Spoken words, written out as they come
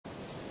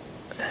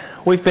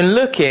we've been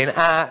looking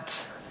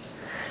at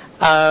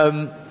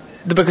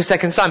the book of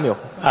 2 Samuel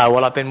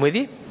while I've been with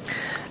you.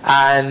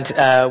 And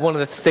one of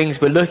the things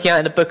we're looking at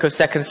in the book of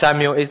 2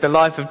 Samuel is the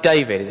life of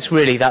David.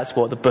 That's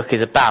what the book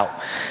is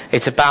about.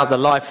 It's about the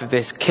life of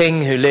this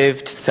king who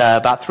lived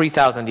about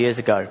 3,000 years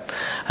ago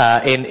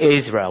in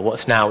Israel,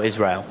 what's now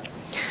Israel.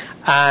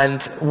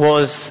 And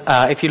was,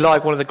 if you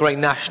like, one of the great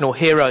national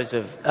heroes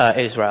of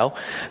Israel,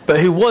 but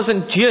who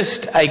wasn't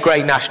just a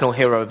great national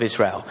hero of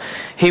Israel.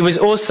 He was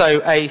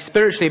also a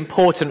spiritually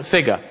important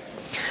figure.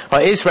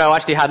 Israel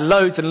actually had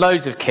loads and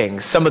loads of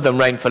kings. Some of them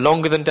reigned for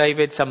longer than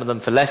David, some of them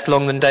for less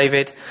long than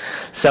David.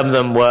 Some of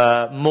them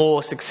were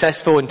more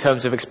successful in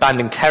terms of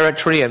expanding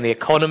territory and the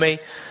economy.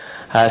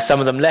 Some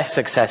of them less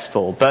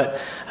successful. But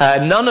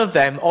none of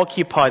them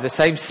occupy the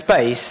same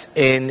space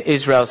in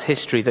Israel's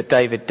history that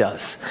David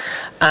does.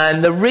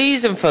 And the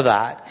reason for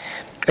that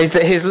is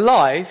that his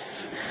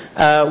life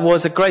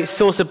was a great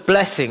source of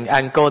blessing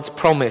and God's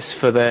promise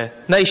for the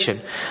nation.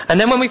 And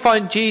then when we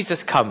find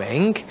Jesus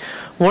coming,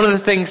 one of the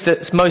things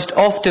that's most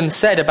often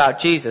said about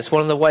Jesus,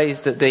 one of the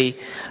ways that the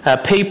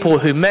people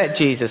who met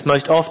Jesus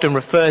most often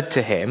referred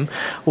to him,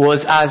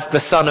 was as the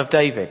Son of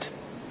David.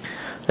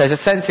 There's a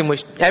sense in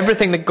which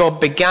everything that God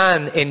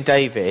began in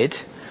David,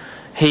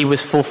 he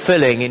was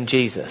fulfilling in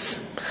Jesus.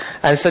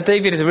 And so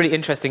David is a really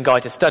interesting guy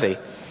to study.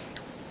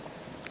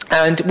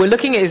 And we're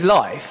looking at his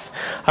life,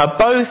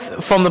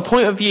 both from the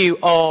point of view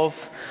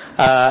of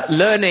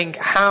learning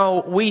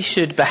how we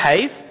should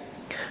behave,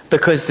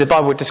 because the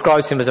Bible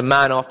describes him as a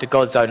man after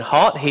God's own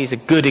heart. He's a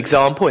good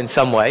example in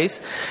some ways.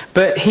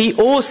 But he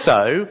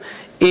also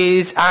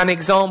is an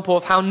example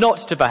of how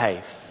not to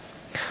behave.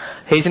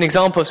 He's an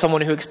example of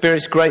someone who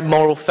experienced great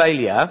moral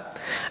failure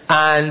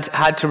and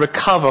had to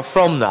recover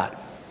from that.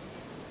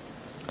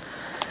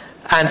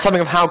 And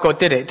something of how God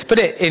did it. To put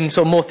it in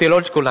sort of more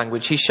theological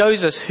language, he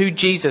shows us who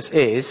Jesus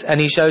is and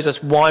he shows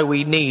us why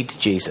we need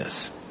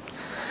Jesus.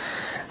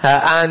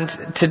 And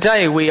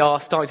today we are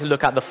starting to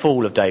look at the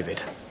fall of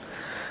David.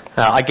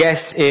 I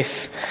guess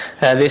if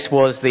this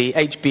was the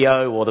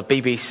HBO or the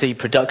BBC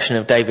production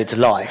of David's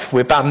life,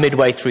 we're about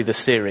midway through the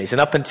series,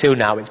 and up until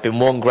now it's been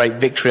one great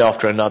victory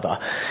after another.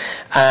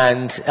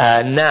 And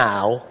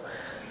now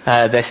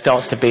there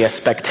starts to be a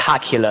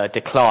spectacular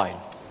decline.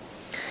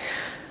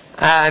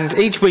 And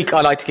each week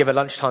I like to give a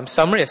lunchtime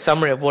summary,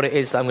 of what it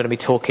is that I'm going to be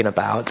talking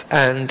about.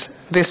 And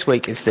this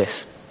week is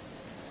this.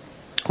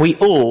 We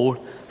all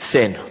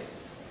sin,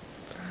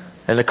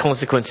 and the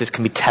consequences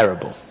can be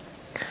terrible.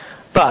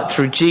 But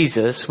through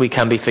Jesus, we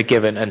can be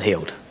forgiven and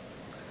healed.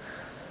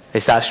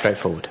 It's that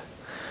straightforward.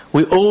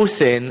 We all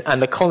sin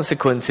and the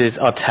consequences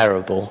are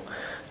terrible.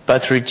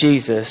 But through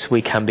Jesus,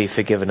 we can be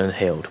forgiven and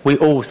healed. We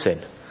all sin.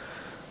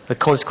 The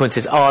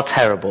consequences are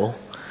terrible.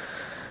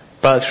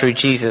 But through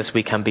Jesus,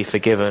 we can be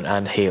forgiven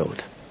and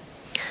healed.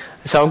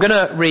 So I'm going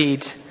to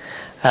read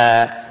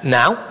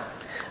now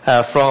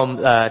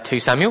from 2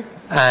 Samuel.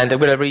 And I'm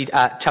going to read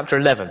at chapter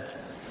 11.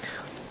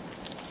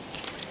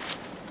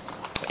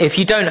 If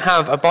you don't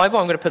have a Bible,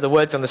 I'm going to put the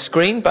words on the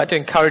screen, but I do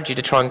encourage you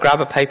to try and grab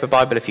a paper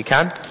Bible if you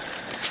can.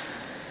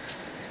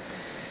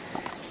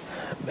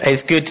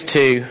 It's good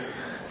to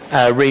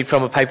read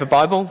from a paper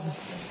Bible,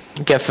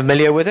 get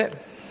familiar with it.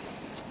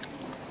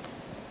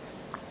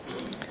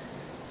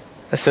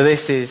 So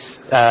this is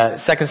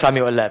 2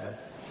 Samuel 11.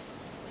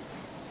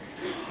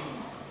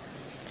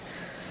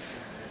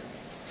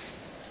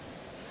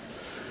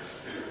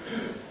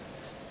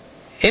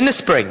 In the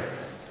spring,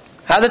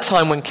 at the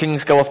time when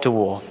kings go off to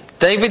war,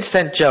 David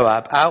sent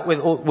Joab out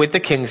with the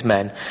king's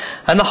men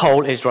and the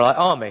whole Israelite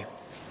army.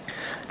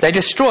 They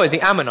destroyed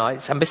the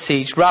Ammonites and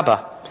besieged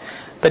Rabbah,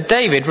 but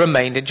David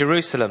remained in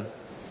Jerusalem.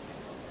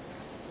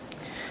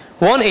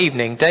 One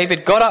evening,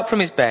 David got up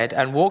from his bed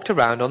and walked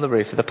around on the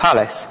roof of the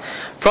palace.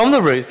 From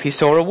the roof, he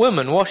saw a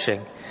woman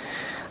washing.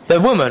 The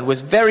woman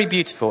was very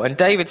beautiful, and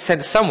David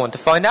sent someone to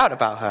find out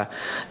about her.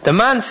 The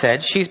man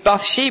said, "She's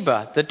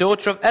Bathsheba, the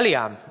daughter of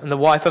Eliam, and the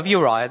wife of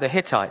Uriah the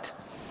Hittite."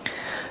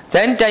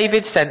 Then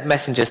David sent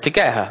messengers to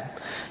get her.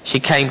 She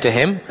came to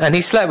him, and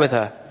he slept with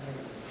her.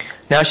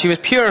 Now she was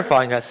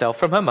purifying herself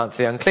from her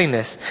monthly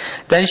uncleanness.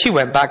 Then she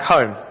went back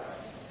home.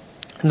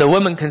 The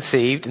woman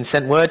conceived and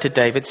sent word to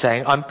David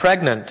saying, "I'm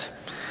pregnant."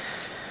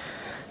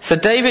 So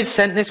David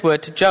sent this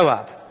word to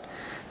Joab,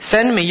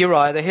 "Send me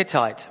Uriah the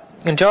Hittite."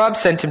 And Joab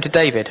sent him to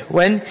David.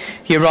 When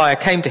Uriah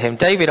came to him,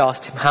 David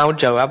asked him how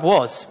Joab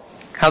was,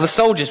 how the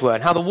soldiers were,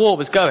 and how the war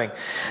was going.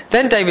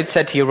 Then David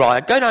said to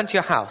Uriah, "Go down to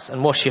your house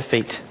and wash your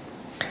feet."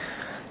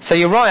 So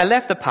Uriah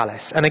left the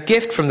palace, and a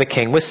gift from the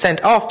king was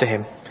sent after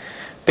him.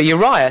 But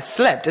Uriah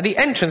slept at the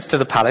entrance to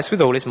the palace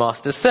with all his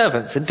master's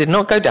servants and did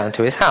not go down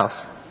to his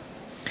house.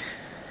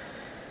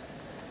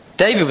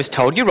 David was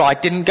told Uriah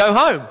didn't go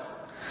home.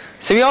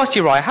 So he asked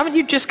Uriah, "Haven't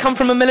you just come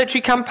from a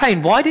military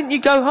campaign? Why didn't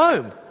you go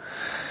home?"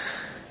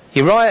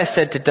 Uriah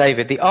said to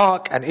David, "The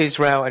ark and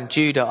Israel and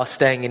Judah are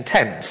staying in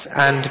tents,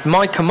 and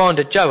my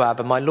commander Joab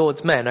and my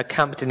lord's men are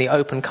camped in the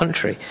open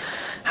country.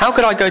 How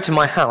could I go to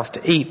my house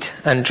to eat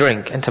and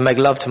drink and to make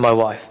love to my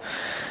wife?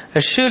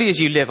 As surely as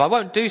you live, I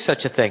won't do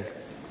such a thing."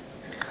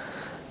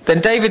 Then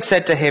David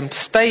said to him,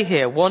 "Stay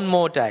here one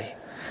more day,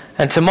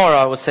 and tomorrow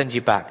I will send you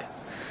back."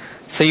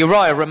 So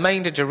Uriah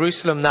remained in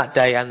Jerusalem that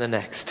day and the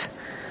next.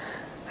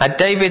 At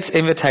David's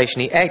invitation,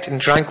 he ate and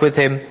drank with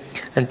him,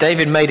 and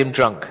David made him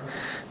drunk.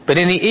 But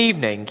in the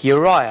evening,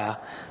 Uriah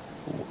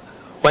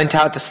went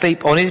out to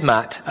sleep on his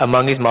mat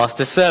among his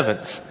master's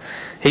servants.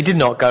 He did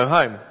not go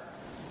home.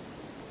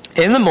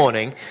 In the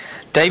morning,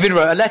 David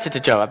wrote a letter to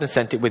Joab and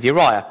sent it with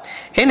Uriah.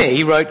 In it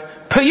he wrote,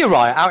 "Put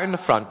Uriah out in the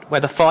front where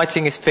the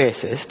fighting is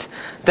fiercest,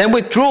 then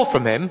withdraw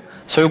from him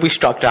so he'll be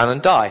struck down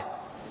and die."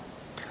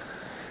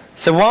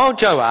 So while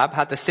Joab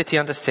had the city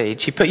under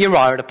siege, he put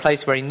Uriah at a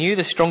place where he knew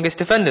the strongest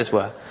defenders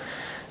were.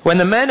 When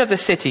the men of the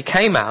city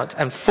came out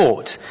and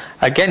fought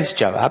against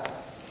Joab,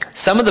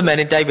 some of the men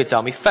in David's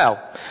army fell.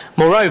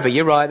 Moreover,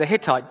 Uriah the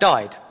Hittite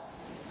died.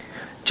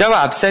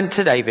 Joab sent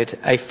to David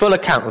a full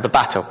account of the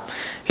battle.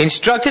 He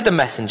instructed the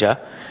messenger,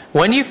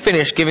 "When you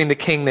finish giving the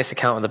king this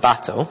account of the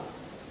battle,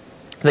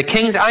 the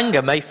king's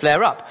anger may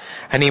flare up,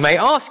 and he may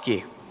ask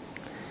you,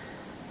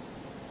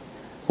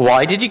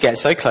 'Why did you get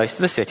so close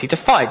to the city to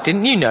fight?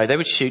 Didn't you know they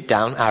would shoot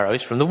down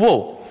arrows from the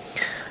wall?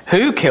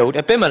 Who killed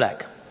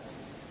Abimelech,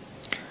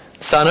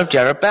 son of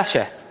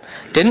Jerubbesheth?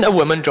 Didn't a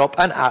woman drop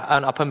an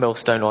upper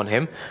millstone on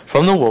him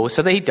from the wall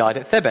so that he died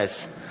at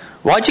Thebez?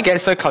 Why did you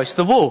get so close to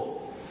the wall?'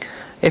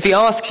 If he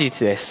asks you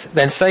this,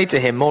 then say to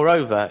him,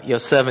 'Moreover, your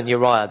servant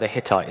Uriah the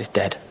Hittite is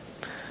dead.'"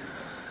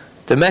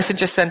 The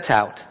messenger sent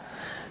out,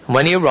 and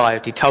when he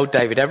arrived, he told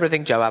David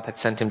everything Joab had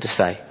sent him to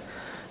say.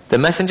 The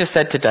messenger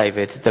said to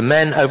David, "The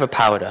men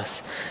overpowered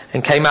us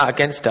and came out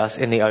against us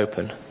in the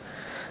open,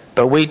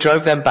 but we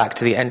drove them back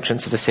to the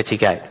entrance of the city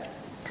gate.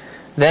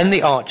 Then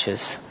the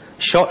archers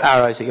shot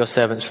arrows at your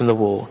servants from the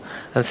wall,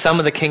 and some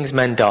of the king's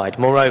men died.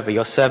 Moreover,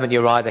 your servant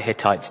Uriah the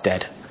Hittite is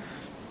dead."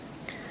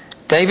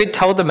 David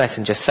told the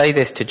messenger, "Say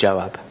this to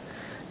Joab.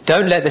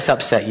 Don't let this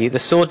upset you. The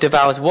sword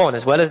devours one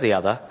as well as the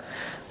other.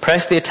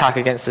 Press the attack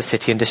against the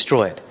city and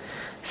destroy it.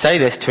 Say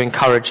this to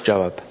encourage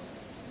Joab."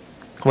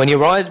 When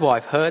Uriah's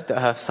wife heard that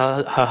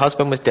her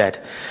husband was dead,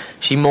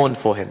 she mourned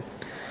for him.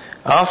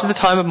 After the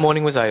time of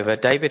mourning was over,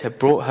 David had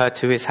brought her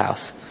to his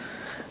house,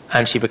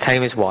 and she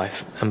became his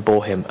wife and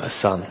bore him a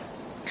son.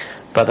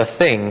 But the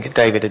thing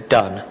David had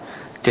done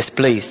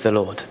displeased the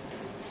Lord.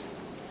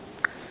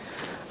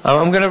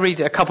 I'm going to read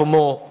a couple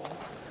more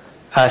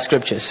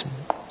scriptures,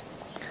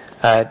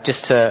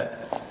 just to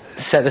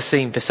set the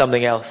scene for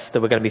something else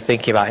that we're going to be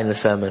thinking about in the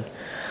sermon.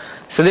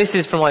 So this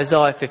is from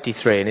Isaiah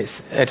 53, and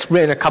it's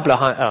written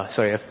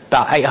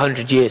about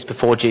 800 years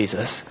before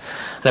Jesus,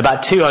 and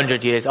about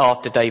 200 years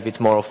after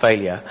David's moral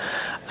failure.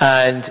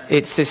 And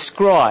it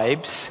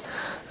describes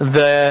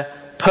the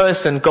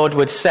person God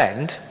would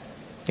send.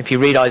 If you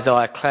read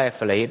Isaiah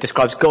carefully, it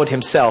describes God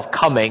himself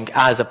coming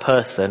as a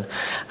person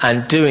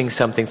and doing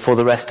something for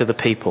the rest of the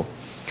people.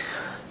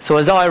 So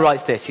Isaiah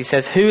writes this. He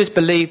says, "Who has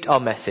believed our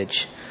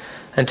message,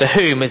 and to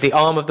whom has the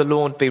arm of the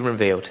Lord been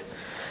revealed?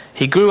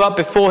 He grew up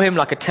before him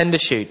like a tender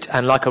shoot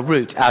and like a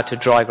root out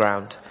of dry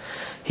ground.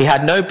 He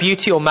had no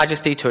beauty or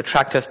majesty to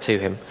attract us to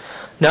him,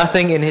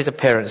 nothing in his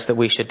appearance that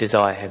we should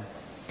desire him.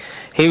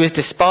 He was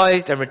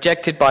despised and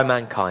rejected by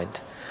mankind,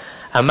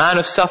 a man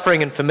of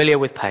suffering and familiar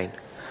with pain,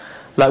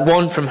 like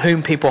one from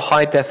whom people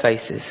hide their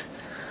faces.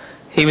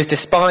 He was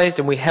despised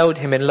and we held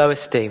him in low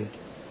esteem.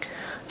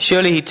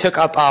 Surely he took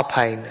up our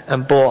pain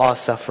and bore our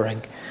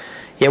suffering.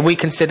 Yet we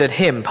considered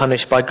him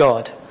punished by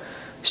God,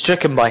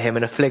 stricken by him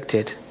and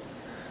afflicted.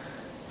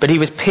 But he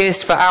was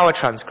pierced for our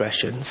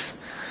transgressions.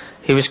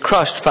 He was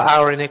crushed for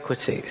our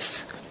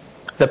iniquities.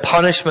 The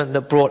punishment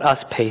that brought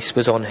us peace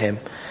was on him,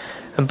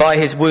 and by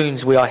his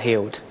wounds we are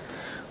healed.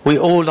 We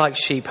all like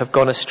sheep have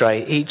gone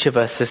astray. Each of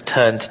us has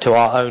turned to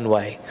our own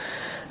way,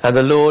 and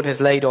the Lord has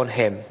laid on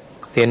him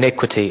the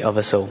iniquity of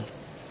us all."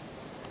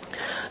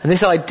 And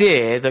this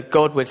idea that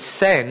God would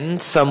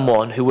send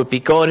someone who would be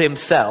God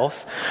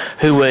himself,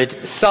 who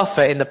would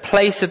suffer in the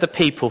place of the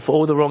people for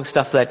all the wrong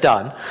stuff they'd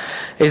done,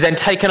 is then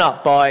taken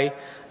up by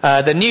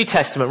the New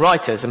Testament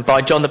writers, and by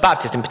John the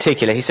Baptist in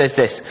particular. He says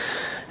this: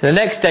 "The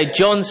next day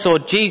John saw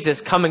Jesus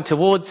coming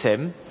towards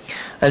him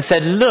and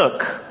said,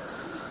 'Look,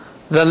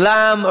 the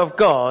Lamb of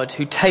God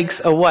who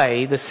takes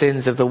away the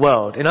sins of the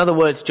world.'" In other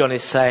words, John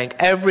is saying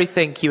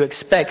everything you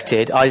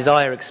expected,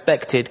 Isaiah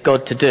expected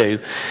God to do,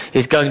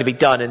 is going to be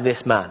done in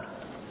this man.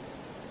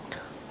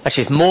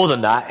 Actually, it's more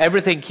than that.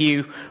 Everything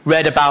you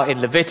read about in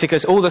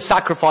Leviticus, all the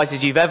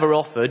sacrifices you've ever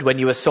offered when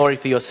you were sorry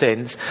for your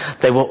sins,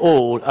 they were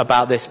all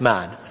about this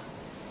man.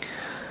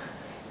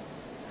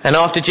 And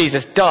after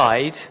Jesus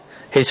died,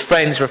 his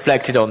friends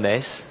reflected on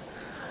this,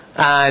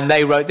 and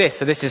they wrote this.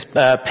 So this is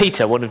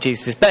Peter, one of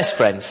Jesus' best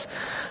friends,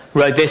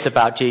 wrote this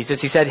about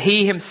Jesus. He said,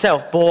 "He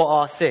himself bore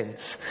our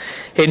sins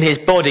in his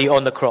body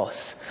on the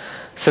cross,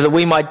 so that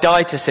we might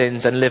die to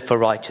sins and live for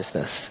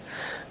righteousness.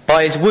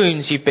 By his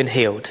wounds you've been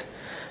healed,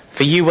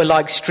 for you were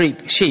like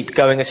sheep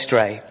going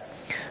astray,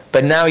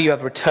 but now you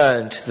have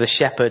returned to the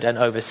shepherd and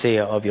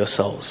overseer of your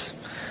souls."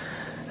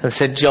 And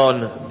St.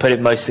 John put it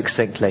most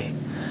succinctly: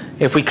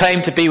 if we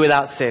claim to be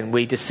without sin,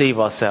 we deceive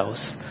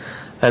ourselves,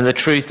 and the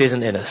truth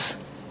isn't in us.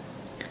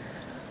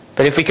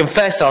 But if we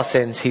confess our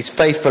sins, he's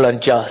faithful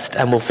and just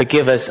and will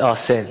forgive us our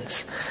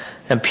sins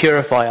and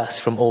purify us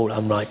from all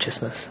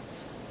unrighteousness.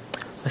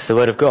 That's the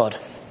word of God.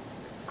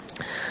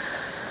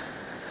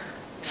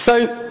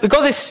 So we've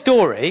got this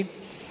story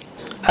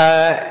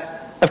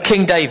of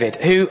King David,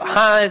 who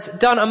has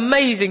done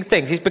amazing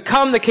things. He's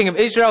become the king of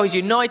Israel. He's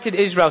united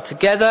Israel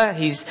together.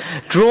 He's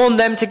drawn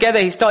them together.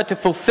 He's started to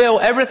fulfill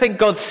everything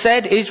God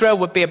said Israel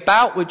would be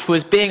about, which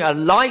was being a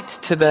light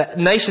to the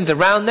nations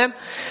around them.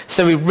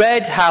 So we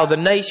read how the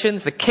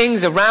nations, the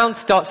kings around,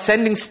 start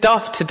sending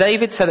stuff to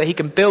David so that he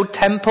can build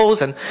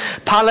temples and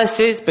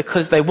palaces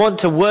because they want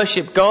to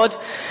worship God.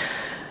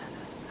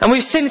 And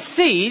we've seen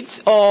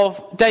seeds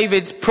of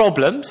David's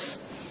problems.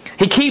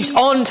 He keeps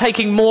on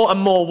taking more and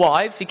more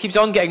wives. He keeps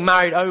on getting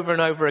married over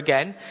and over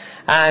again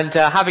and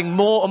having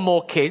more and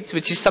more kids,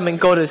 which is something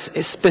God has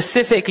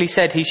specifically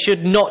said he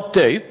should not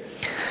do.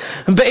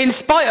 But in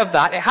spite of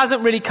that, it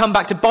hasn't really come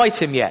back to bite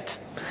him yet.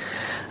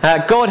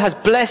 God has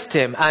blessed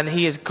him and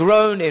he has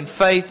grown in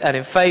faith and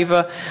in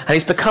favour and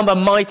he's become a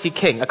mighty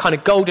king, a kind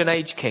of golden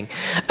age king.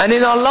 And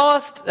in our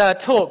last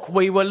talk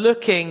we were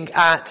looking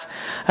at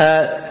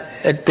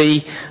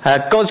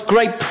God's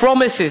great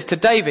promises to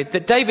David,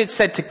 that David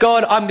said to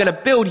God, I'm going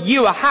to build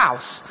you a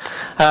house.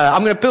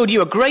 I'm going to build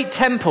you a great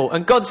temple.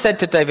 And God said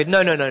to David,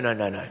 no.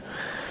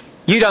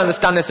 You don't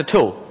understand this at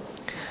all.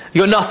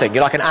 You're nothing.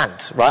 You're like an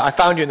ant, right? I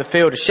found you in the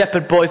field, a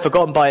shepherd boy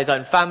forgotten by his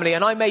own family,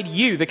 and I made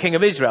you the king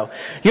of Israel.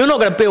 You're not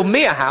going to build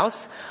me a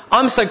house.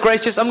 I'm so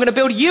gracious, I'm going to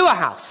build you a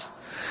house.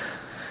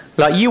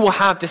 Like, you will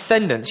have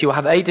descendants. You will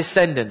have a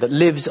descendant that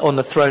lives on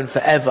the throne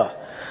forever.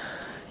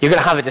 You're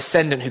going to have a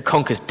descendant who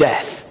conquers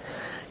death.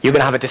 You're going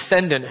to have a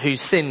descendant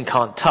whose sin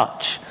can't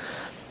touch.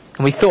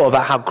 And we thought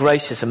about how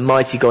gracious and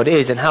mighty God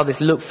is and how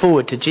this looked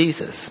forward to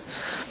Jesus.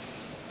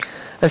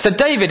 And so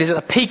David is at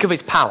the peak of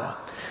his power.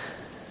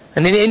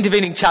 And in the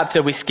intervening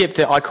chapter we skipped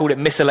it, I called it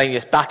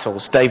miscellaneous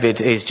battles.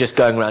 David is just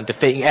going around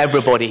defeating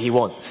everybody he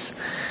wants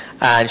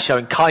and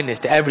showing kindness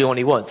to everyone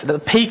he wants. And at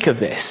the peak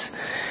of this,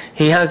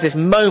 he has this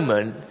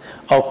moment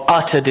of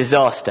utter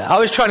disaster. I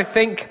was trying to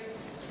think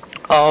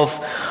of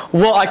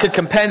what I could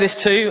compare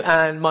this to,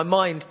 and my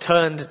mind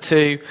turned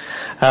to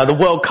the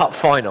World Cup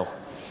final,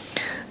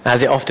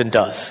 as it often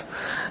does.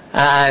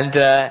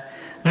 And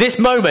this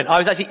moment, I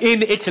was actually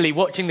in Italy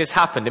watching this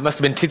happen. It must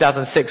have been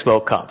 2006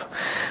 World Cup.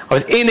 I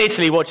was in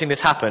Italy watching this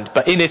happen,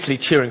 but in Italy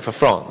cheering for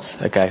France.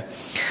 Okay,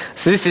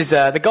 so this is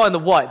the guy in the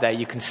white there.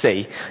 You can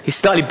see he's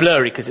slightly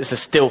blurry because it's a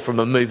still from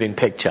a moving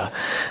picture.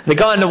 The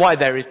guy in the white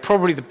there is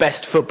probably the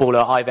best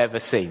footballer I've ever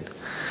seen.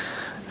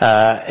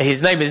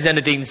 His name is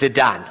Zinedine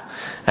Zidane,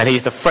 and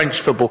he's the French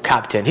football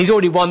captain. He's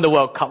already won the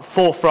World Cup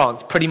for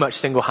France pretty much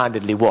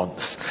single-handedly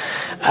once,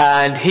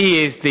 and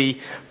he is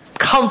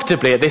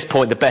comfortably at this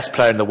point the best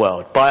player in the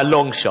world by a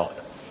long shot.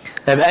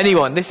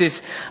 This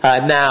is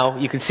now,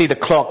 you can see the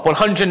clock,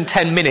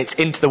 110 minutes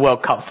into the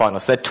World Cup final,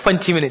 so they're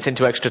 20 minutes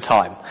into extra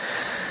time.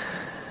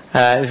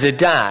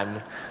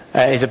 Zidane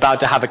is about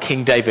to have a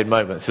King David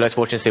moment, so let's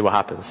watch and see what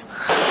happens.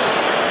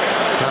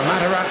 Now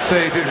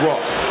Materazzi did what?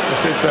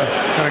 This is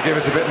going to give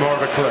us a bit more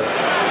of a clue.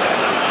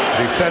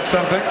 He said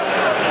something?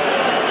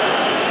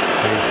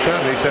 He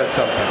certainly said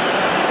something.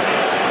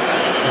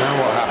 Now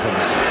what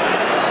happens?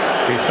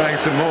 He's saying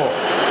some more.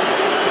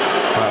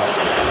 Well,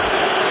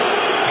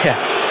 yeah.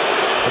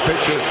 The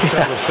pictures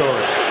tell the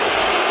story.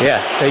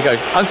 Yeah, there you go.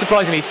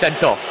 Unsurprisingly, he's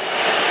sent off.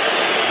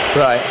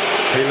 Right.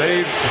 He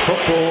leaves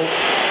football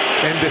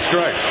in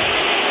disgrace.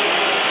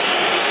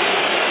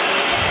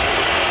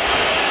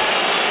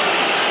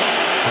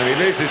 And he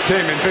leaves his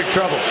team in big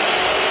trouble.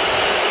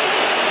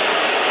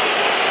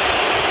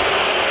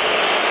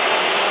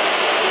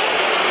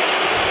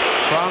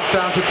 France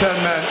down to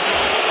 10 men.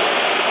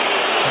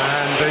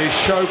 And the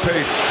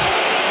showpiece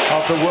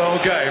of the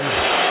world game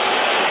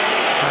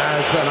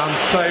has an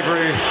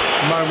unsavoury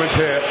moment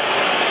here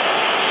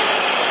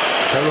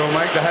that will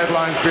make the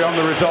headlines beyond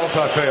the result,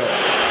 I feel.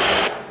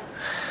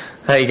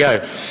 There you go.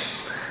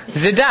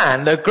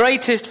 Zidane, the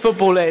greatest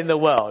footballer in the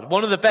world,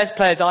 one of the best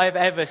players I have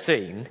ever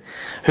seen,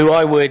 who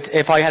I would,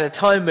 if I had a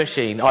time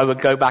machine, I would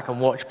go back and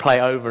watch play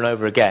over and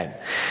over again.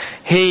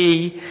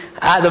 He,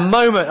 at the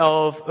moment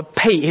of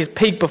his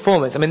peak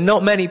performance, I mean,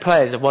 not many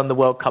players have won the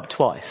World Cup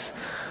twice.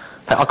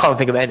 I can't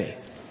think of any.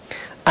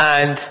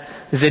 And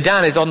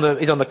Zidane is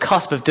on the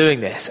cusp of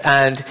doing this,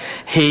 and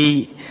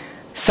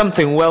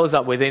something wells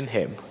up within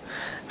him,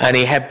 and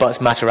he headbutts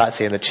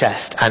Materazzi in the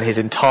chest, and his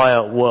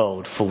entire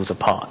world falls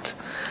apart.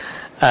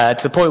 To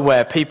the point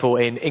where people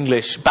in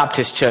English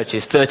Baptist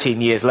churches 13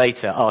 years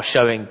later are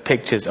showing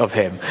pictures of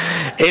him,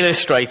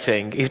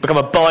 illustrating, he's become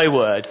a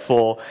byword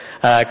for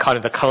kind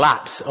of the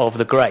collapse of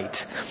the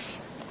great.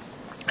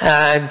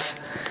 And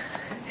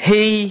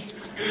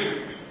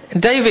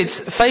David's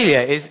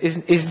failure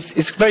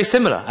is very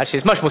similar, actually.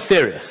 It's much more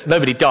serious.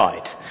 Nobody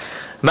died.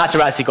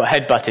 Materazzi got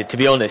headbutted. To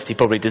be honest, he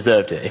probably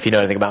deserved it, if you know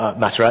anything about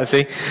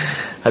Materazzi.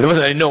 There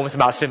wasn't an enormous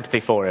amount of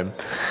sympathy for him.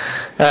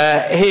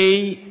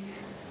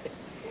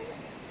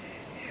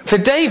 For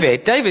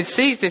David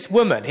sees this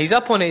woman. He's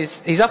up on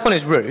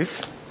his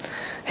roof.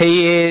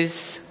 He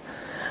is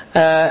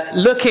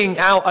looking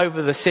out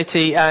over the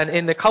city, and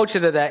in the culture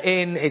that they're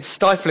in, it's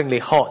stiflingly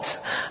hot.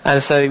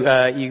 And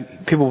so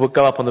people would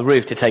go up on the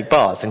roof to take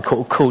baths and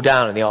cool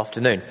down in the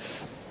afternoon.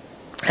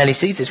 And he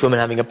sees this woman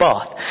having a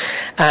bath.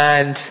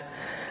 And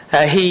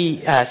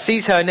he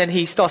sees her, and then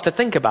he starts to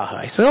think about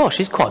her. He says, oh,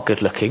 she's quite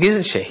good looking,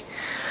 isn't she?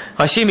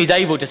 I assume he's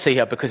able to see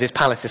her because his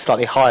palace is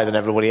slightly higher than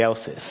everybody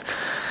else's.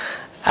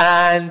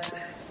 And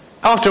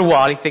after a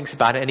while, he thinks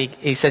about it, and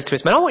he says to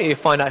his men, I want you to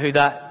find out who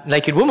that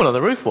naked woman on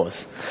the roof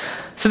was.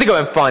 So they go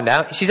and find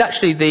out. She's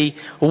actually the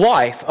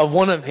wife of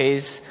one of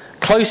his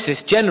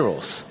closest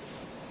generals.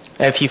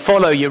 If you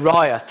follow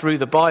Uriah through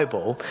the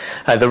Bible,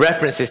 the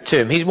references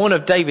to him, he's one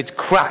of David's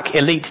crack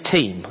elite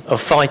team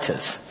of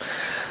fighters.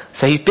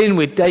 So he's been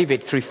with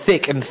David through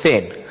thick and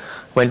thin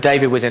when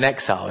David was in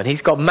exile. And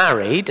he's got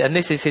married, and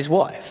this is his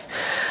wife.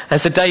 And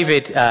so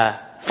David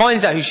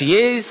finds out who she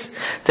is.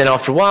 Then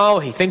after a while,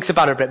 he thinks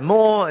about her a bit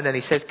more, and then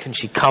he says, can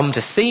she come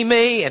to see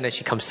me? And then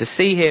she comes to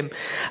see him.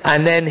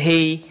 And then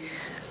he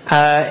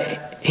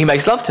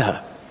makes love to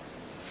her.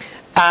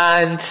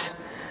 And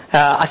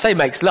I say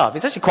makes love.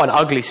 It's actually quite an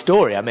ugly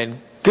story. I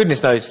mean,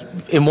 goodness knows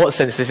in what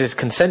sense this is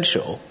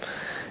consensual.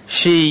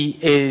 She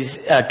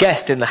is a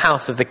guest in the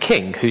house of the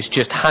king who's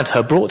just had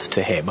her brought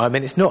to him. I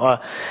mean, it's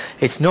not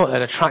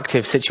an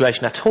attractive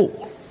situation at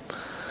all.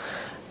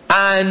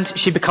 And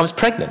she becomes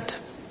pregnant.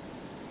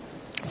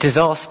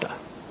 Disaster.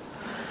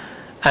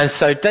 And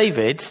so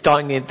David,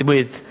 starting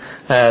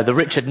with the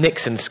Richard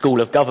Nixon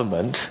School of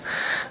Government,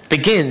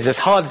 begins as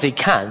hard as he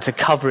can to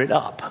cover it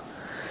up.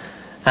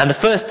 And the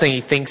first thing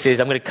he thinks is,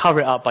 I'm going to cover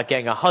it up by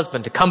getting her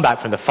husband to come back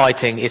from the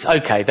fighting. It's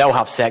okay, they'll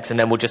have sex, and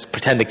then we'll just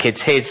pretend the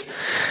kid's his.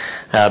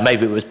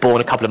 Maybe it was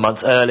born a couple of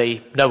months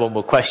early. No one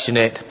will question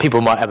it.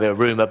 People might have a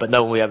rumour, but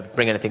no one will ever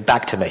bring anything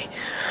back to me.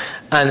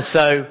 And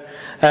so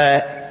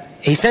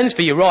he sends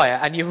for Uriah,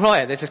 and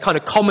Uriah, there's this kind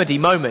of comedy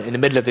moment in the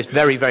middle of this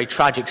very, very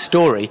tragic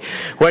story,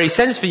 where he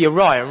sends for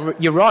Uriah,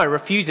 and Uriah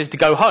refuses to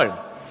go home.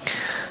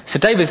 So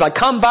David's like,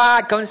 come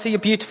back, go and see your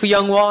beautiful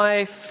young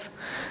wife.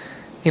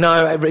 You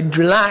know,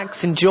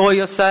 relax, enjoy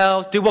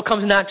yourselves, do what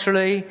comes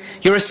naturally.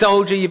 You're a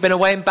soldier, you've been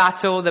away in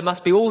battle, there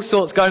must be all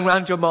sorts going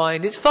around your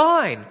mind. It's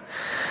fine.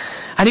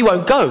 And he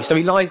won't go, so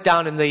he lies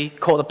down in the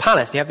court of the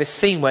palace. And you have this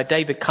scene where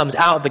David comes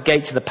out of the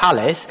gates of the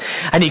palace,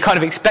 and you kind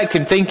of expect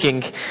him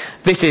thinking,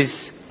 this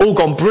is all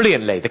gone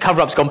brilliantly, the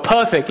cover-up's gone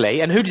perfectly,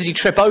 and who does he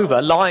trip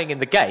over lying in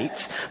the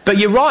gates but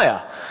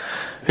Uriah,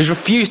 who's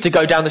refused to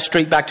go down the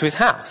street back to his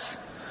house.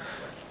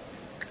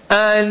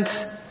 And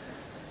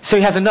so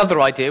he has another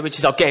idea, which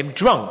is, I'll get him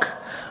drunk.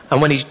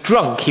 And when he's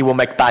drunk, he will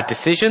make bad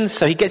decisions.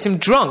 So he gets him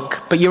drunk,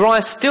 but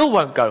Uriah still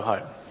won't go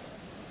home.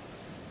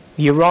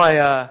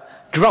 Uriah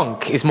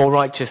drunk is more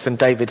righteous than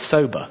David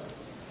sober.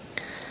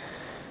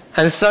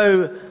 And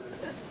so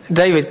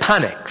David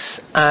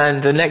panics,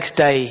 and the next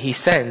day he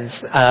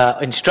sends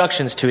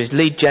instructions to his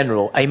lead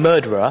general, a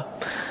murderer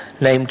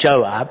named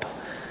Joab,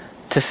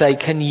 to say,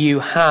 can you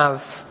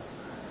have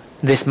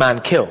this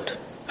man killed?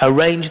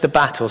 Arrange the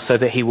battle so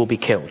that he will be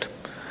killed.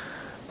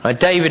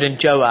 David and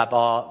Joab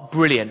are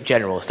brilliant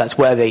generals. That's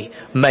where they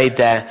made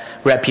their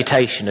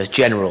reputation as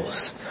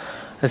generals.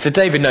 And so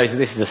David knows that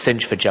this is a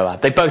cinch for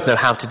Joab. They both know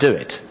how to do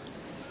it.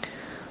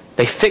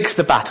 They fix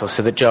the battle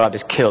so that Joab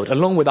is killed,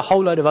 along with a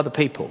whole load of other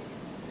people.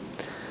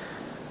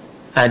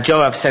 And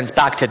Joab sends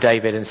back to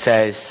David and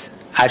says,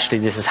 actually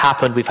this has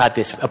happened, we've had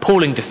this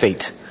appalling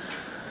defeat,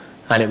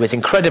 and it was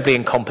incredibly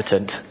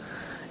incompetent,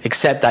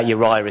 except that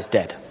Uriah is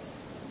dead.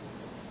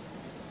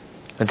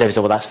 And David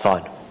said, well, that's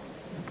fine.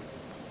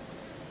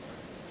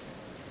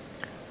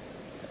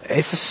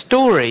 It's a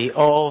story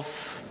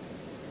of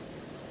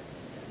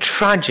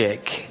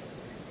tragic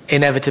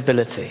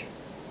inevitability.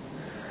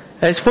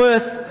 And it's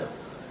worth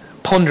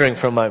pondering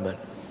for a moment,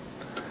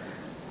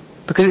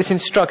 because it's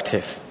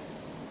instructive.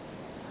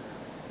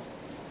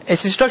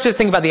 It's instructive to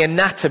think about the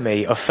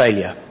anatomy of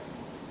failure.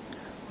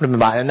 What do I mean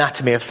by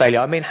anatomy of failure?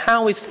 I mean,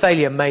 how is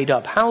failure made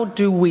up? How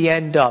do we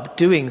end up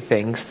doing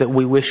things that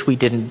we wish we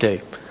didn't do?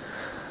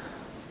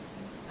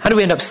 How do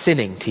we end up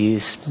sinning, to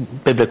use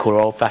biblical or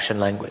old-fashioned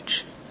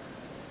language?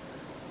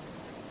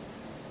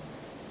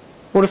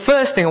 Well, the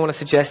first thing I want to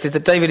suggest is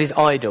that David is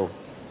idle.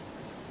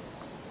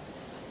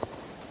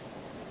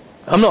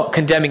 I'm not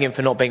condemning him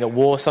for not being at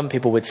war. Some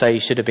people would say he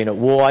should have been at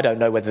war. I don't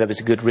know whether there was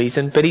a good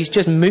reason, but he's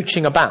just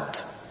mooching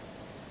about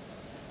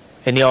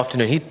in the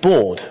afternoon. He's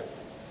bored.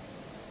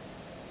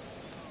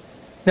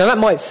 Now that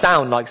might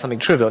sound like something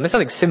trivial, and there's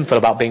something sinful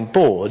about being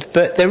bored,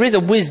 but there is a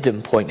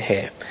wisdom point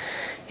here.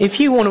 If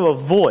you want to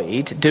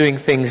avoid doing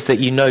things that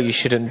you know you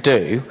shouldn't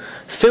do,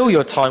 fill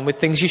your time with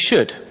things you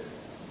should.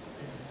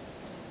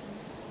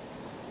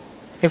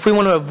 If we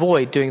want to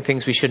avoid doing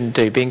things we shouldn't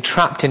do, being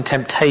trapped in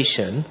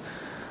temptation,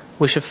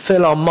 we should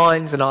fill our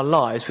minds and our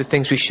lives with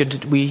things we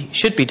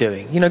should be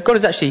doing. You know, God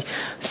has actually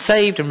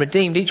saved and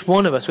redeemed each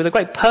one of us with a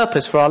great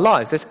purpose for our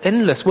lives. There's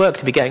endless work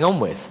to be getting on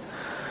with.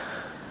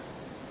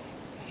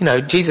 You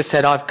know, Jesus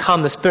said, I've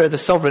come, the Spirit of the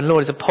Sovereign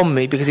Lord is upon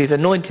me because He's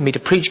anointed me to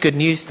preach good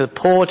news to the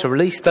poor, to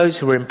release those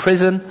who are in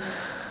prison.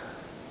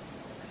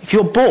 If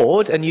you're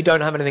bored and you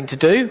don't have anything to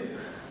do,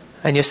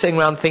 and you're sitting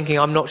around thinking,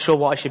 I'm not sure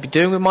what I should be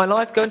doing with my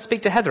life, go and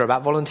speak to Heather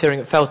about volunteering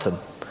at Feltham.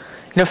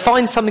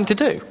 Find something to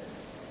do.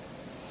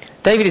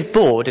 David is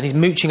bored and he's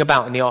mooching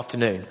about in the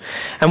afternoon.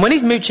 And when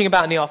he's mooching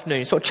about in the afternoon,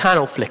 he's sort of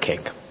channel flicking.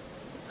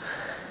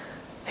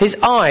 His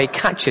eye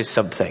catches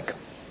something.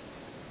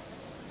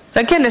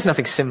 Again, there's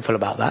nothing sinful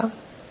about that.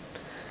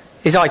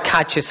 His eye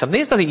catches something.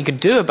 There's nothing you can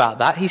do about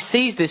that. He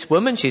sees this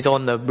woman. She's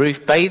on the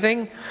roof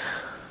bathing.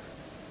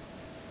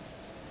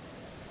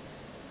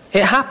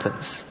 It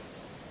happens.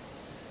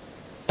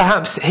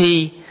 Perhaps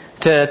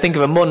to think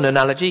of a modern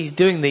analogy, he's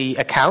doing the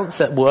accounts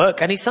at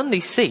work and he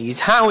suddenly sees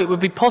how it would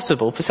be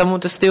possible for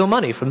someone to steal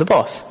money from the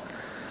boss.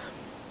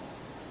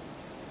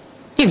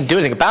 He didn't do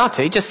anything about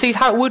it. He just sees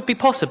how it would be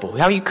possible,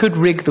 how you could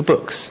rig the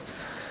books.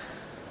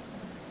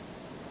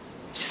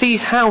 He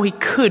sees how he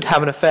could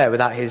have an affair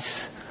without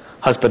his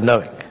husband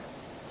knowing,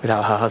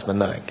 without her husband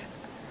knowing.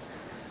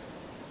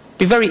 It'd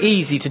be very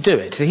easy to do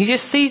it. And he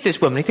just sees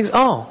this woman. He thinks,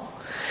 oh.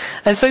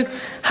 And so,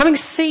 having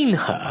seen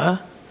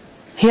her,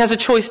 he has a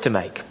choice to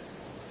make.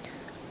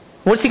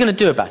 What's he going to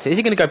do about it? Is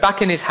he going to go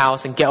back in his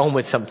house and get on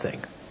with something?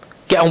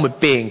 Get on with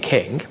being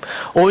king?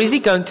 Or is he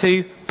going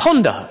to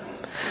ponder her?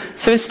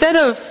 So instead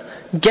of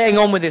getting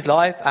on with his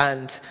life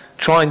and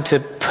trying to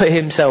put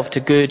himself to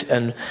good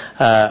and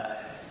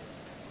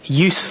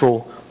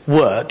useful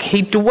work,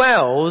 he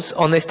dwells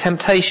on this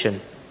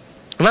temptation.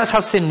 And that's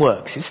how sin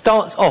works. It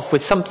starts off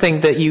with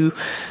something that you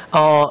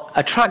are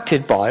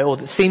attracted by or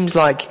that seems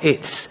like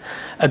it's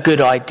a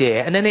good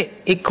idea, and then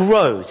it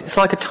grows. It's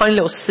like a tiny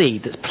little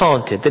seed that's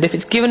planted, that if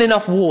it's given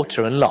enough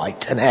water and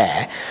light and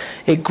air,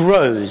 it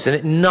grows and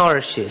it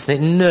nourishes and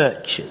it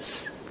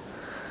nurtures.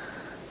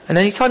 And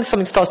any time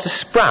something starts to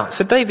sprout,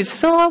 so David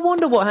says, I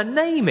wonder what her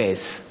name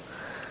is.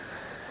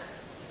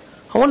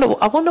 I wonder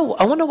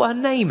what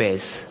her name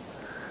is.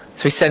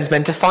 So he sends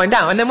men to find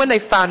out. And then when they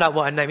found out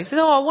what her name is, he says,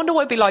 I wonder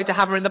what it'd be like to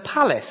have her in the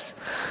palace.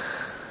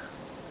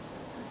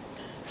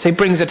 So he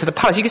brings her to the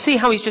palace. You can see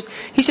how he's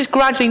just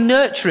gradually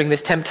nurturing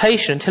this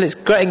temptation until it's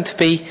getting to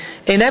be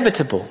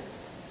inevitable.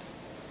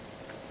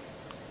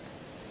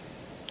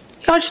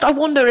 I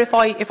wonder if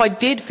I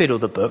did fiddle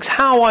the books,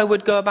 how I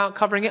would go about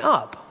covering it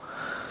up.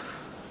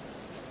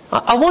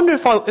 I wonder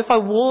if I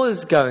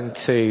was going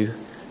to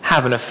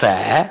have an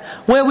affair,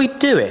 where we'd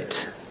do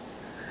it.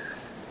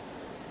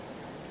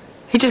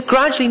 He just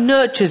gradually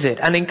nurtures it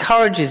and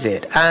encourages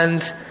it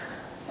and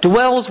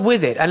dwells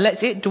with it and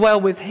lets it dwell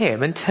with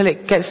him until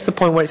it gets to the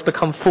point where it's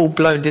become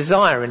full-blown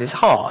desire in his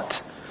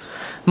heart.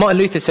 Martin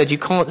Luther said you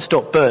can't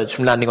stop birds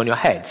from landing on your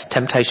heads.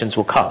 Temptations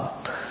will come.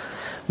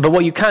 But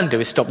what you can do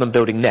is stop them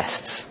building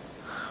nests.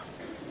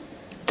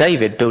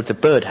 David builds a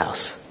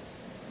birdhouse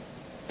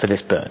for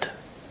this bird.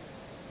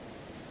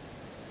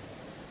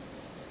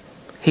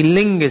 He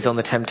lingers on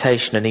the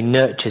temptation and he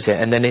nurtures it,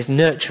 and then his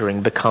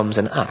nurturing becomes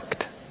an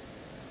act.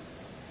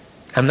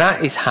 And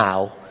that is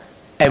how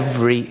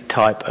every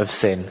type of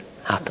sin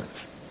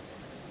happens.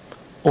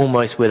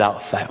 Almost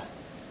without fail.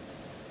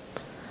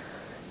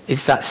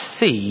 It's that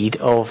seed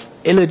of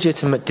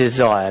illegitimate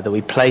desire that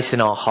we place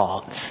in our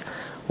hearts.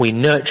 We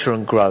nurture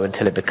and grow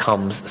until it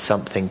becomes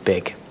something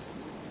big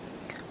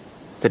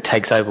that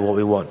takes over what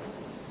we want.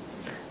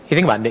 You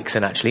think about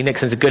Nixon, actually.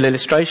 Nixon's a good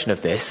illustration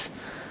of this.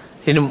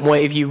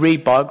 If you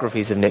read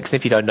biographies of Nixon,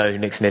 if you don't know who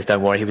Nixon is,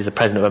 don't worry. He was the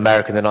president of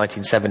America in the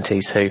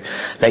 1970s,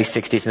 late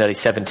 60s and early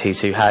 70s,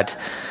 who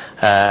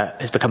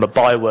has become a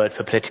byword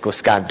for political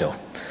scandal.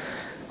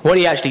 What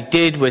he actually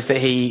did was that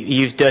he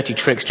used dirty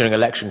tricks during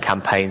election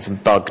campaigns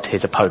and bugged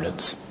his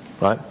opponents,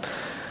 right?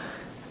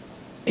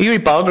 If you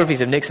read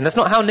biographies of Nixon, that's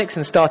not how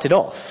Nixon started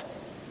off.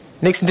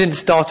 Nixon didn't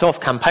start off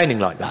campaigning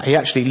like that. He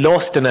actually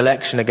lost an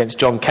election against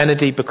John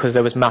Kennedy because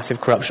there was massive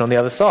corruption on the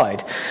other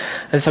side.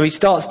 And so he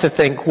starts to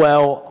think,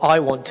 well, I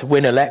want to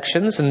win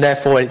elections and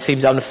therefore it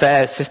seems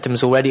unfair, the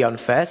system's already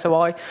unfair, so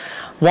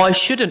why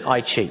shouldn't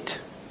I cheat?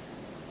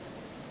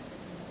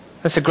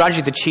 And so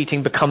gradually the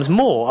cheating becomes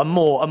more and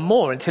more and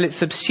more until it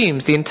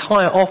subsumes the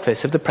entire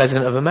office of the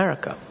President of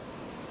America.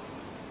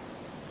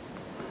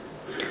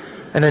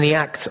 And then he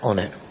acts on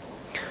it.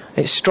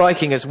 It's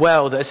striking as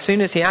well that as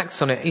soon as he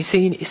acts on it, you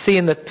see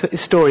in the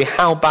story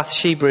how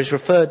Bathsheba is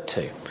referred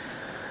to.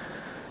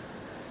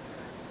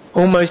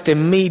 Almost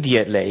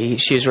immediately,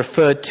 she is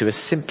referred to as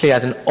simply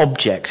as an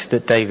object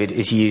that David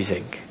is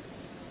using.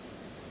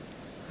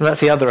 And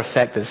that's the other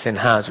effect that sin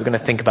has. We're going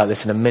to think about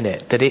this in a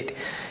minute. That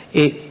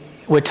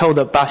we're told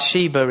that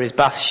Bathsheba is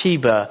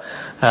Bathsheba,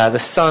 the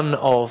son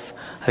of,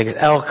 I think it's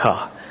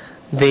Elkanah,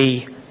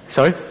 the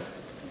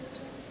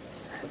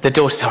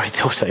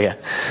daughter, yeah.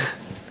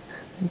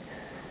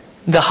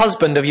 The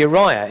husband of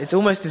Uriah. It's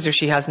almost as if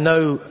she has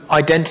no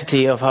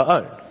identity of her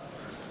own.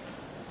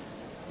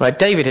 Right?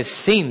 David has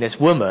seen this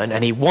woman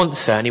and he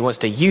wants her and he wants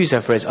to use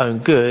her for his own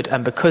good,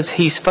 and because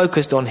he's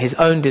focused on his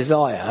own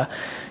desire,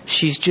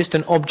 she's just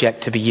an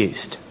object to be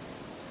used.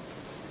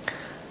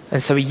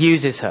 And so he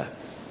uses her.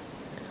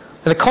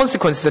 And the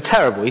consequences are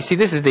terrible. You see,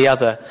 this is the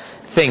other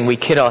thing we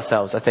kid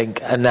ourselves, I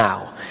think,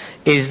 now,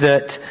 is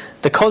that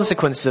the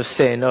consequences of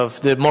sin,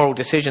 of the moral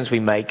decisions we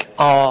make,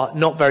 are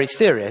not very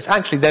serious.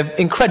 Actually, they're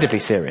incredibly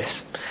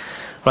serious.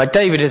 Right,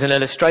 David is an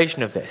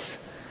illustration of this.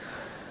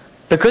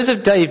 Because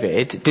of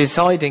David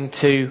deciding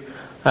to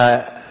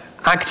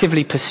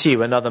actively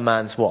pursue another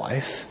man's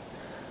wife,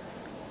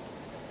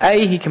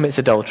 A, he commits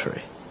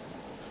adultery.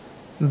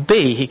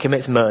 B, he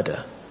commits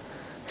murder.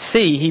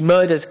 C, he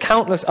murders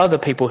countless other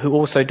people who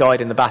also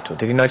died in the battle.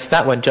 Did you notice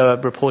that when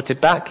Joab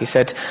reported back? He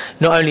said,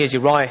 not only is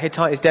Uriah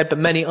Hittite is dead, but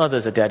many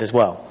others are dead as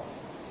well.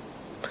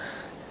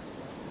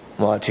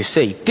 Well, to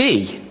C.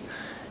 D,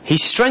 he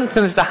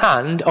strengthens the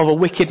hand of a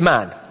wicked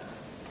man.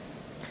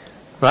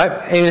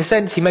 Right? In a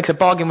sense, he makes a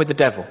bargain with the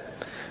devil.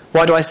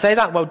 Why do I say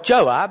that? Well,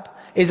 Joab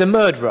is a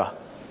murderer.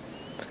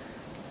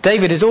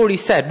 David has already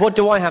said, what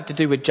do I have to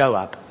do with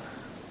Joab?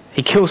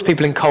 He kills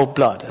people in cold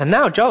blood. And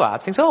now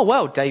Joab thinks, oh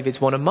well,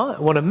 David's one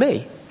of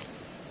me.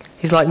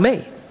 He's like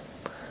me.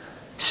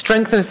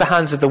 Strengthens the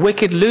hands of the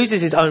wicked,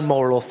 loses his own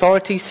moral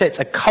authority, sets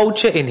a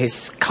culture in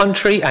his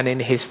country and in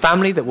his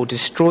family that will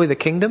destroy the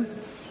kingdom.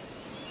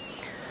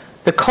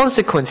 The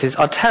consequences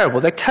are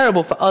terrible. They're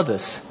terrible for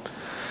others.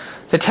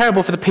 They're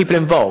terrible for the people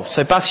involved.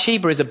 So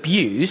Bathsheba is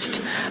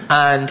abused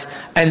and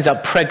ends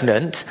up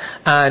pregnant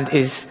and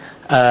is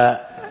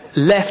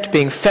left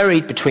being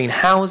ferried between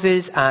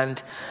houses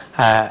and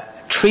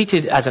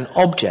treated as an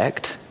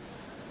object.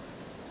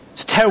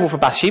 It's terrible for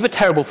Bathsheba,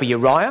 terrible for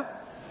Uriah,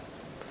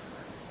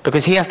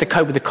 because he has to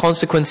cope with the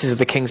consequences of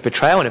the king's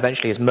betrayal and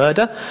eventually his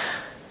murder.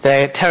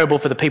 They're terrible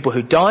for the people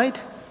who died.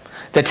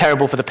 They're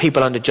terrible for the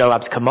people under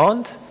Joab's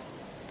command.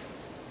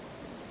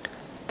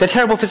 They're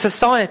terrible for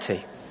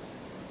society.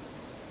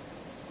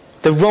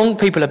 The wrong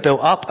people are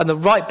built up and the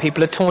right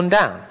people are torn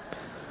down.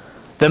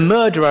 The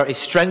murderer is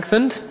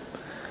strengthened,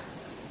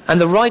 and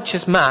the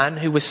righteous man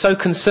who was so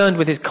concerned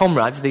with his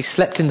comrades that he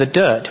slept in the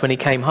dirt when he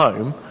came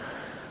home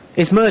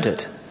is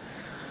murdered.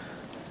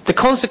 The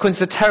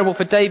consequences are terrible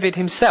for David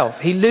himself.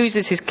 He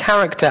loses his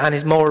character and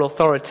his moral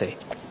authority.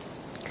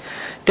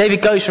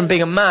 David goes from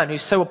being a man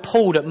who's so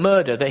appalled at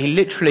murder that he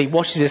literally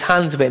washes his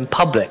hands of it in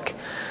public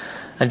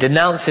and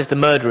denounces the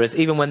murderers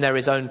even when they're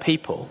his own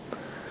people,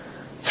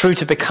 through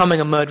to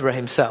becoming a murderer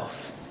himself.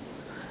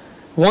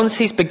 Once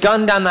he's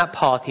begun down that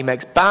path, he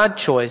makes bad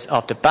choice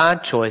after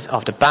bad choice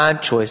after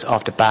bad choice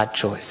after bad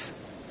choice.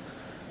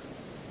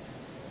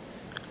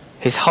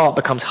 His heart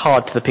becomes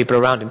hard to the people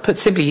around him. Put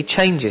simply, he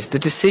changes. The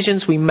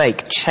decisions we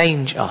make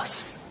change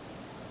us.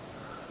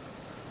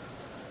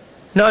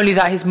 Not only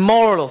that, his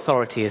moral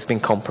authority has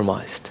been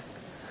compromised.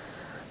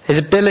 His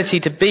ability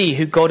to be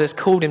who God has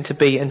called him to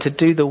be and to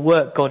do the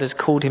work God has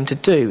called him to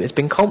do has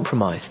been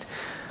compromised.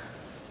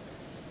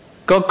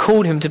 God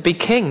called him to be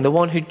king, the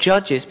one who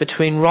judges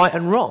between right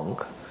and wrong.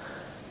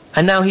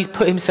 And now he's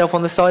put himself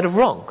on the side of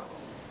wrong.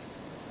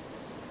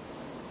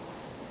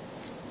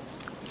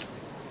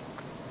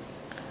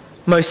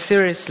 Most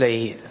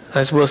seriously,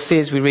 as we'll see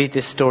as we read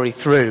this story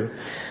through,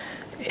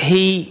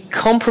 he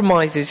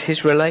compromises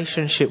his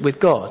relationship with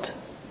God.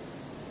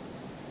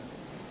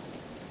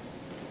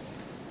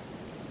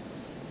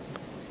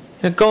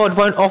 God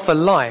won't offer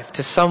life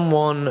to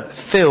someone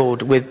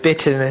filled with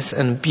bitterness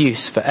and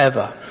abuse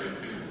forever.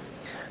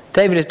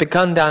 David has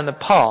begun down a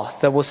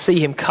path that will see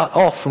him cut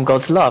off from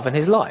God's love and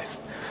his life.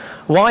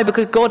 Why?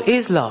 Because God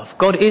is love.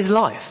 God is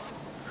life.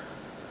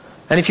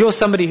 And if you're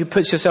somebody who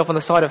puts yourself on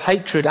the side of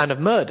hatred and of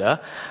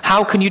murder,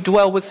 how can you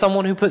dwell with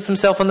someone who puts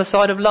himself on the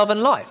side of love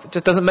and life? It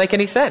just doesn't make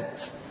any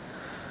sense.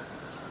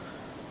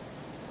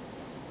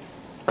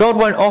 God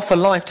won't offer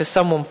life to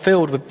someone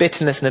filled with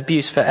bitterness and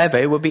abuse forever.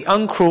 It would be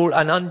uncruel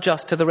and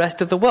unjust to the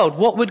rest of the world.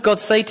 What would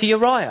God say to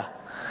Uriah?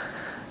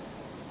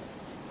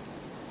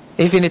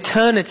 If in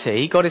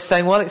eternity God is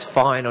saying, well, it's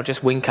fine, I'll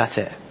just wink at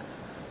it.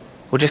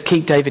 We'll just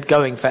keep David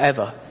going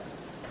forever.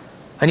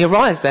 And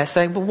Uriah's there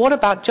saying, but what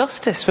about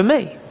justice for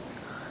me?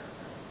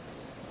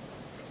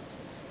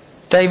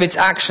 David's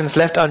actions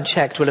left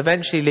unchecked will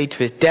eventually lead to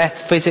his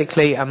death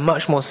physically and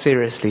much more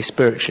seriously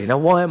spiritually. Now,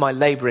 why am I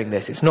labouring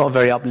this? It's not a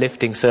very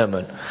uplifting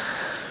sermon.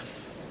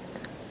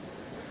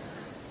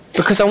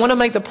 Because I want to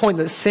make the point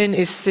that sin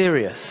is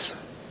serious.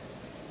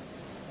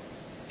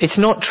 It's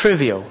not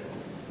trivial.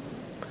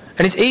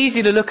 And it's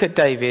easy to look at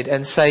David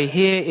and say,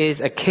 here is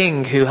a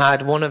king who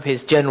had one of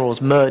his generals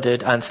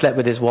murdered and slept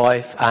with his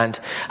wife and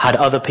had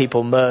other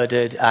people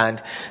murdered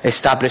and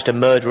established a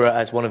murderer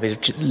as one of his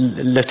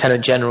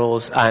lieutenant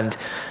generals, and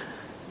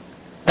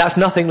that's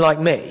nothing like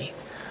me.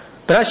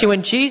 But actually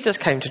when Jesus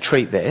came to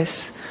treat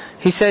this,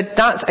 he said,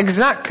 that's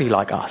exactly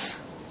like us.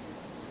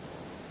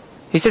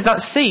 He said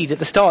that seed at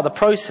the start of the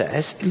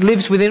process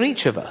lives within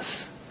each of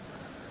us.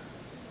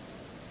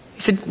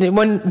 He said,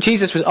 when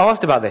Jesus was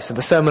asked about this at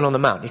the Sermon on the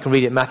Mount, you can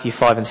read it in Matthew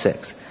 5 and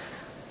 6.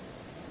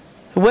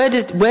 Where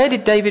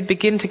did David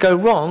begin to go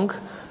wrong?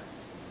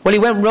 Well, he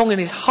went wrong in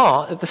his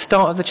heart at the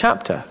start of the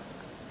chapter,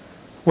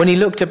 when he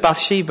looked at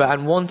Bathsheba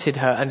and wanted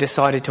her and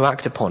decided to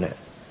act upon it.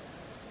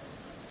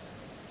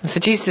 And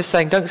so Jesus is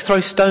saying, don't throw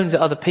stones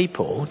at other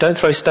people, don't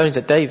throw stones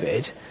at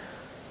David.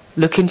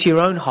 Look into your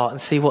own heart and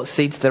see what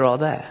seeds there are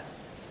there.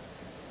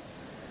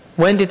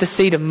 When did the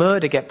seed of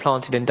murder get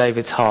planted in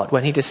David's heart?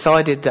 When he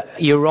decided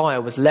that Uriah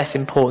was less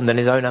important than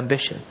his own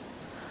ambition.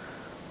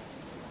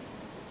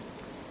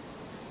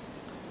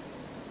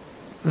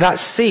 that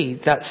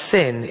seed, that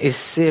sin, is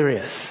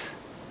serious.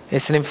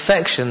 It's an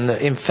infection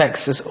that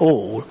infects us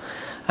all,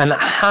 and it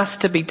has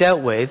to be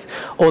dealt with,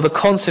 or the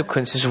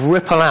consequences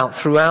ripple out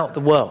throughout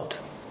the world.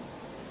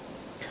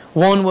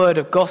 One word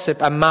of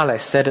gossip and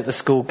malice said at the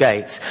school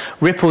gates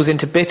ripples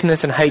into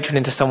bitterness and hatred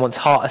into someone's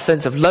heart, a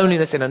sense of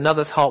loneliness in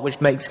another's heart,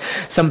 which makes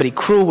somebody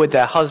cruel with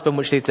their husband,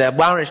 which leads their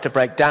marriage to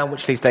break down,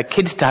 which leads their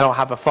kids to not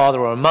have a father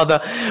or a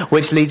mother,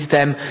 which leads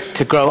them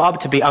to grow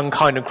up to be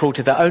unkind and cruel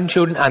to their own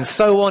children, and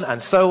so on,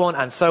 and so on,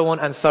 and so on,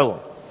 and so on.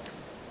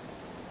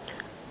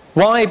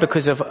 Why?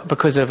 Because of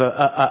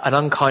an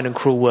unkind and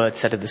cruel word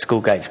said at the school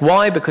gates.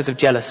 Why? Because of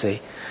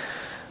jealousy.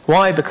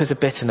 Why? Because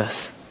of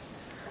bitterness.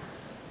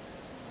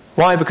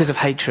 Why? Because of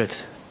hatred.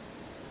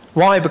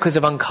 Why? Because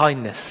of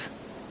unkindness.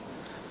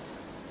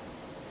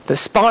 The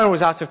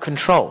spirals out of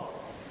control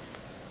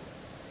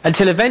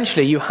until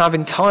eventually you have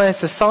entire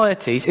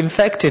societies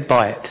infected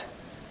by it,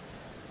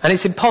 and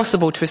it's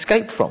impossible to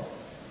escape from.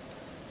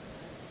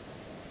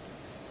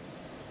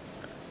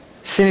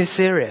 Sin is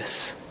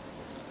serious.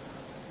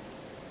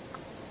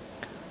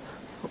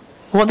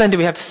 What then do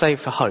we have to say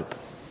for hope?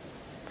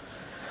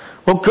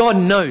 Well, God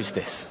knows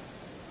this.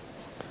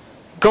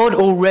 God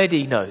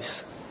already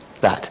knows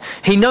that.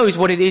 He knows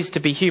what it is to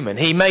be human.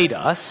 He made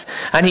us,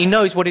 and He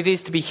knows what it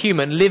is to be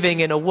human living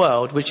in a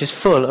world which is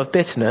full of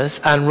bitterness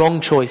and wrong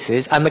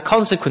choices and the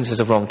consequences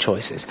of wrong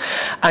choices.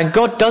 And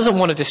God doesn't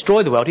want to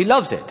destroy the world. He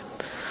loves it.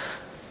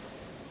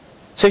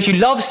 So if you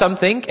love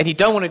something and you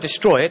don't want to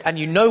destroy it, and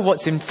you know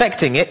what's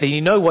infecting it, and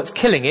you know what's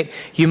killing it,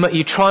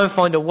 you try and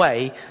find a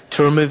way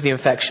to remove the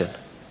infection.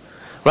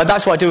 Right,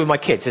 that's what I do with my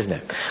kids, isn't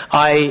it?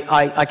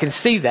 I can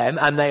see them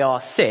and they are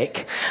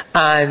sick,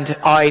 and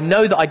I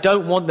know that I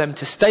don't want them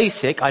to stay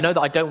sick. I know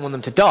that I don't want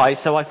them to die,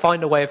 so I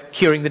find a way of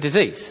curing the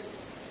disease.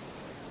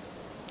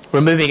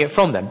 Removing it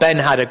from them. Ben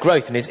had a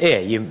growth in his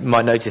ear. You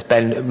might notice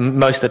Ben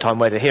most of the time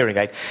wears a hearing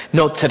aid.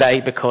 Not today,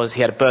 because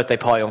he had a birthday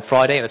party on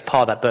Friday, and as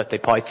part of that birthday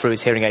party threw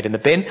his hearing aid in the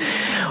bin.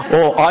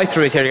 Or I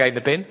threw his hearing aid in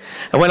the bin.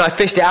 And when I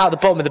fished it out of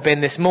the bottom of the bin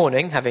this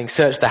morning, having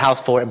searched the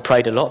house for it and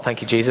prayed a lot,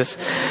 thank you Jesus,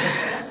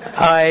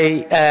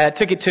 I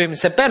took it to him and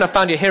said, Ben, I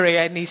found your hearing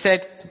aid. And he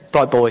said,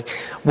 bright boy,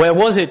 where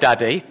was it,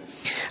 Daddy?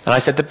 And I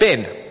said, the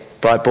bin.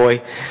 Bright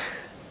boy,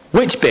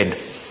 which bin?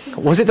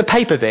 Was it the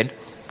paper bin?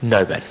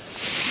 No, Ben.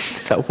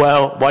 So,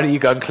 well, why don't you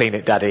go and clean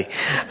it, Daddy?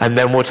 And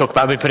then we'll talk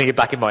about me putting it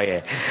back in my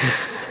ear.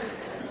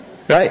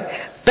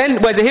 Right?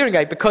 Ben wears a hearing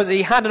aid because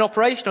he had an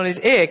operation on his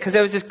ear, because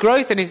there was this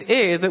growth in his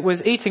ear that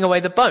was eating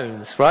away the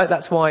bones, right?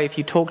 That's why if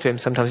you talk to him,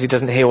 sometimes he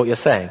doesn't hear what you're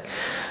saying.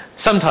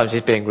 Sometimes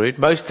he's being rude.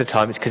 Most of the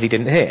time it's because he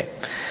didn't hear.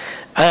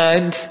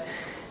 And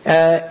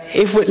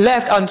if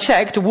left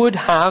unchecked, would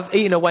have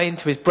eaten away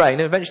into his brain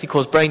and eventually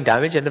caused brain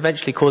damage and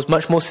eventually caused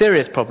much more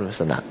serious problems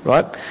than that,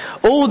 right?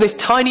 All this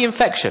tiny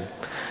infection.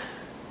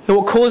 You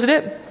know what caused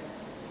it?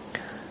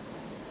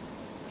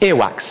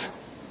 Earwax.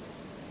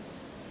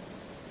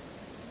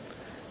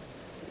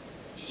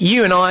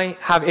 You and I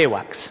have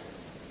earwax.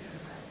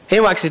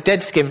 Earwax is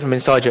dead skin from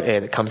inside your ear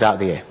that comes out of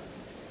the ear.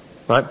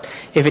 Right?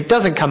 If it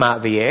doesn't come out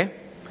of the ear,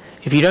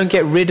 if you don't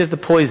get rid of the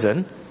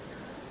poison,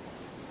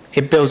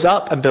 it builds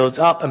up and builds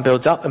up and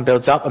builds up and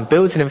builds up and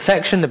builds an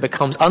infection that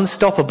becomes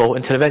unstoppable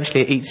until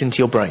eventually it eats into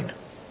your brain.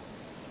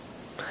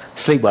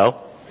 Sleep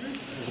well.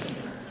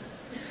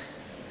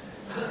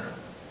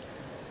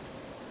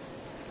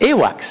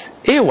 Earwax.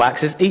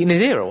 Earwax has eaten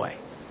his ear away.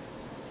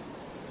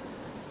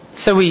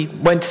 So we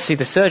went to see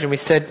the surgeon. We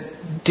said,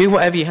 do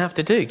whatever you have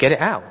to do. Get it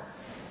out.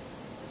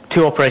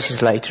 2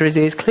 operations later, his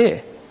ear's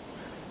clear.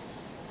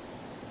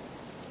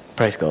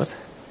 Praise God.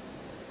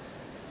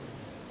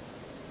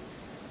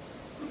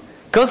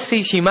 God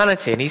sees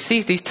humanity, and He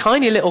sees these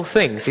tiny little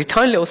things, these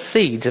tiny little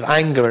seeds of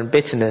anger and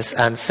bitterness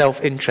and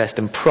self-interest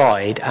and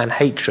pride and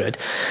hatred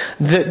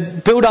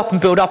that build up and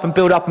build up and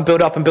build up and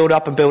build up and build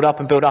up and build up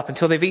and build up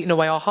until they've eaten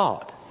away our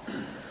heart.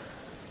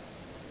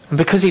 And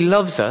because He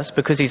loves us,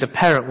 because He's a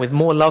parent with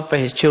more love for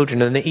His children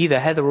than either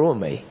Heather or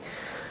me,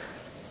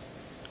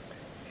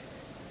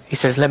 He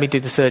says, let me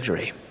do the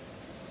surgery.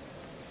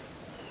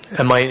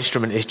 And my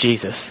instrument is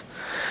Jesus.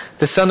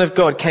 The Son of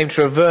God came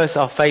to reverse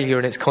our failure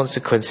and its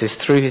consequences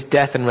through His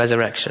death and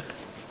resurrection.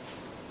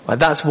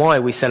 And that's why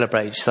we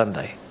celebrate each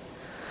Sunday.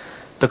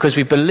 Because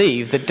we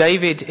believe that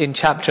David in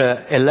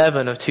chapter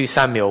 11 of 2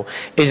 Samuel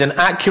is an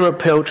accurate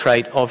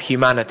portrait of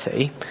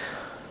humanity.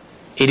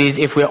 It is,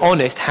 if we're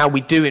honest, how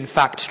we do in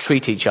fact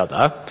treat each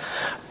other.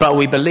 But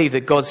we believe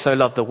that God so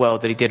loved the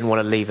world that He didn't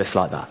want to leave us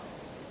like that.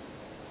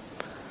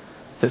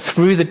 That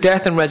through the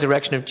death and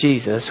resurrection of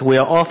Jesus, we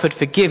are offered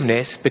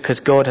forgiveness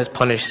because God has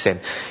punished sin.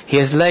 He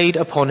has laid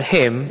upon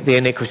Him the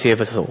iniquity of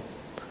us all.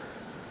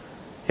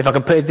 If I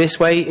can put it this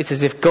way, it's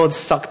as if God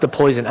sucked the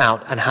poison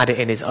out and had it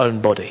in His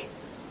own body.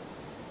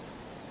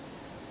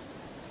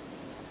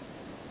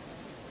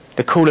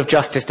 The call of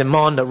justice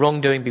demand that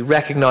wrongdoing be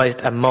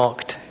recognised and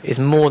marked is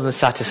more than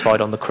satisfied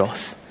on the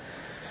cross.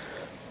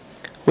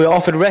 We are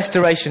offered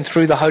restoration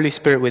through the Holy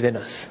Spirit within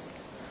us.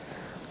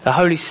 The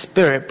Holy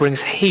Spirit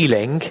brings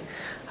healing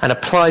and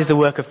applies the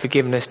work of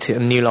forgiveness to a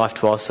new life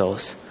to our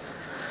souls.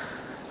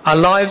 Our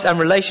lives and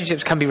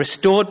relationships can be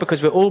restored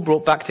because we're all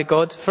brought back to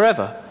God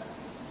forever.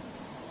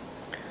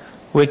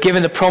 We're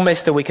given the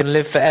promise that we can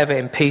live forever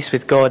in peace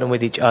with God and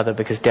with each other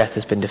because death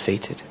has been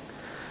defeated.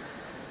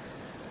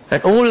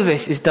 And all of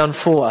this is done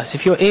for us.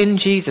 If you're in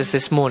Jesus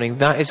this morning,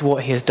 that is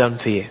what he has done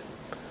for you.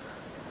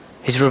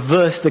 He's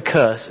reversed the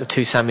curse of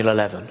 2 Samuel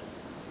 11.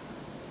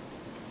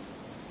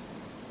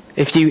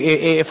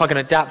 If I can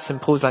adapt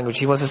St. Paul's language,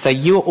 he wants to say,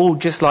 you're all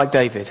just like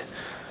David.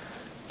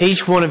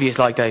 Each one of you is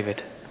like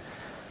David.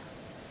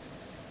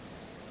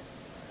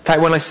 In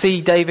fact, when I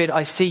see David,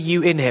 I see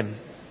you in him.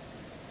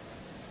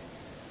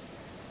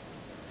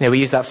 Yeah, we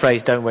use that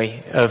phrase, don't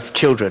we, of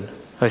children.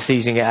 I was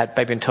using it at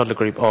baby and toddler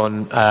group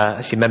on,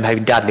 remember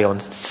having Dadley on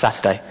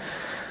Saturday.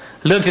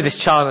 I looked at this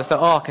child and I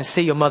thought, I can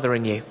see your mother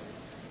in you.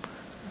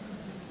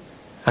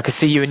 I can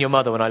see you in your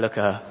mother when I look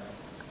at her.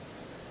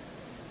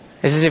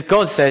 It's as if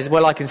God says,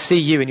 well, I can see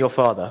you in your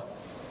father.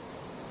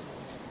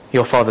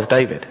 Your father's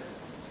David.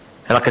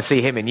 And I can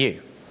see him in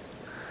you.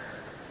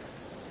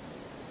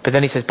 But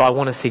then he says, but I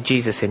want to see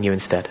Jesus in you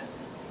instead.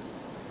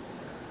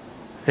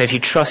 And if you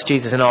trust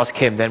Jesus and ask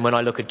him, then when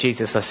I look at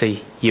Jesus, I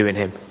see you in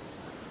him.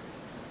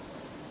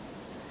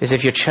 As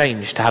if you're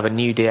changed to have a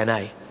new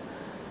DNA.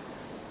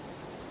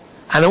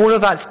 And all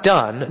of that's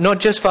done, not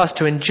just for us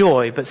to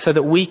enjoy, but so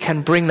that we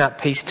can bring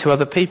that peace to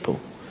other people.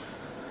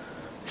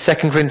 2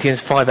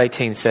 Corinthians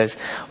 5:18 says,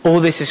 all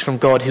this is from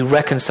God who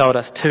reconciled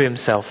us to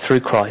himself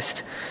through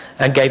Christ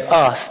and gave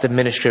us the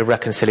ministry of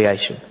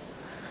reconciliation.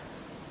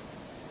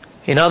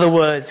 In other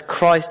words,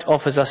 Christ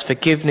offers us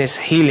forgiveness,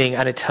 healing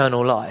and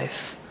eternal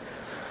life.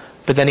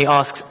 But then he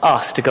asks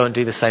us to go and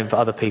do the same for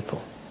other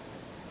people.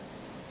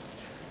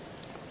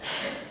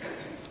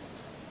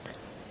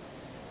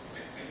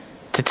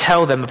 To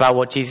tell them about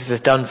what Jesus has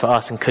done for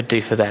us and could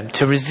do for them.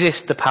 To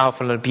resist the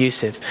powerful and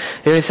abusive.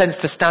 In a sense,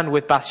 to stand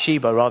with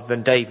Bathsheba rather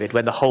than David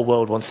when the whole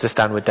world wants to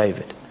stand with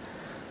David.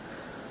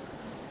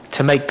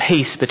 To make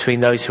peace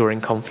between those who are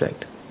in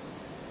conflict.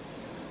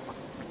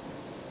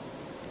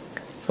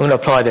 I'm going to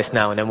apply this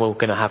now and then we're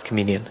going to have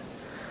communion.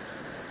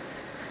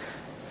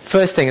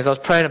 First thing, as I was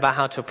praying about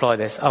how to apply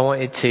this, I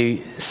wanted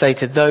to say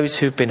to those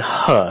who've been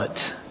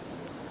hurt,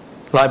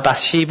 like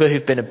Bathsheba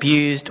who've been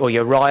abused, or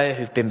Uriah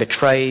who've been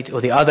betrayed,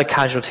 or the other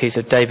casualties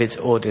of David's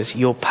orders,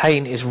 your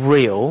pain is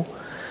real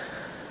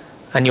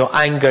and your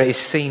anger is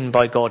seen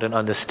by God and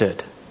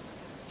understood.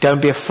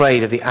 Don't be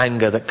afraid of the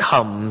anger that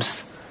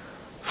comes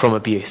from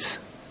abuse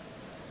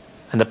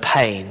and the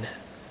pain.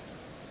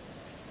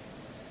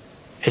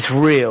 It's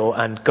real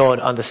and God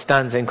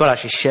understands it and God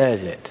actually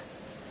shares it.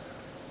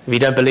 If you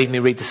don't believe me,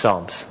 read the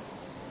Psalms.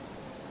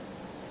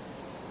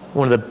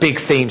 One of the big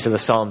themes of the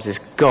Psalms is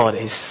God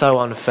is so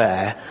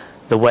unfair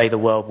the way the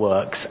world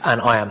works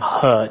and I am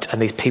hurt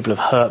and these people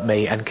have hurt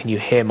me and can you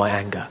hear my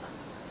anger?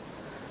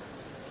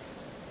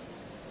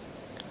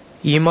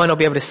 You might not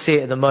be able to see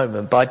it at the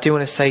moment, but I do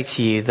want to say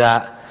to you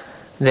that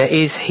there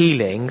is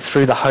healing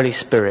through the Holy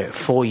Spirit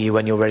for you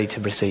when you're ready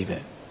to receive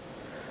it.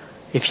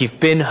 If you've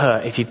been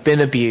hurt, if you've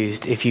been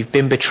abused, if you've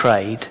been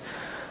betrayed,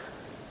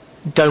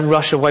 don't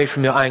rush away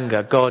from your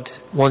anger. God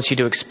wants you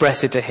to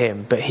express it to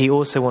him, but he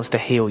also wants to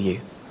heal you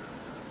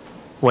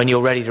when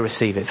you're ready to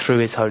receive it through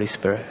his Holy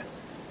Spirit.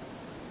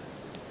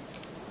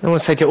 I want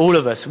to say to all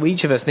of us,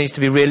 each of us needs to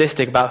be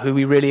realistic about who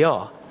we really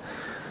are.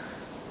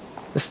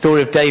 The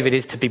story of David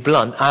is, to be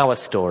blunt, our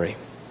story.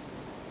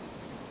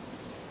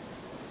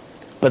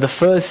 But the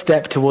first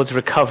step towards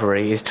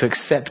recovery is to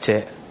accept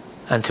it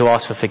and to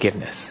ask for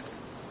forgiveness.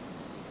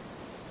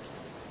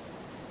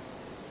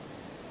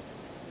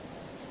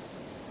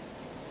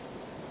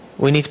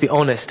 We need to be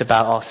honest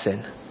about our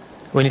sin.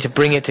 We need to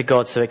bring it to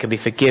God so it can be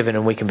forgiven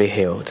and we can be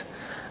healed.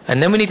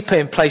 And then we need to put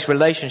in place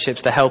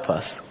relationships to help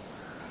us.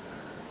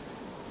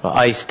 Well,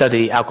 I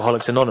study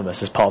Alcoholics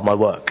Anonymous as part of my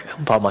work,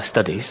 part of my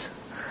studies.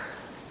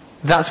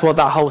 That's what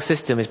that whole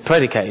system is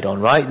predicated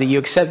on, right? That you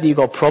accept that you've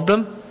got a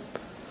problem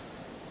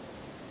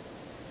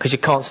because you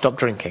can't stop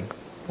drinking.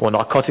 Or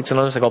Narcotics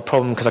Anonymous, I've got a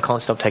problem because I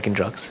can't stop taking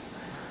drugs.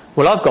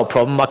 Well, I've got a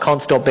problem, I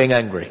can't stop being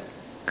angry.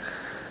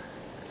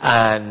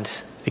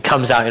 And it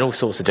comes out in all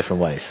sorts of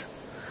different ways.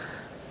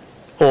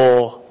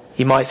 Or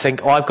you might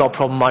think, I've got a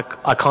problem,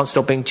 I can't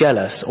stop being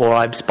jealous, or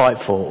I'm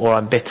spiteful, or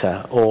I'm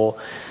bitter, or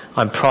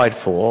I'm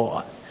prideful.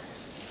 Or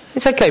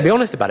it's okay, be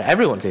honest about it.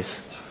 Everyone's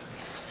is.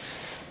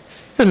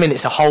 Doesn't mean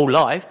it's a whole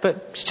life, but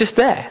it's just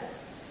there.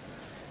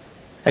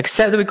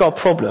 Accept that we've got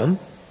a problem,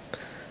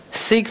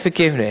 seek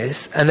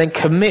forgiveness, and then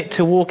commit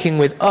to walking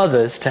with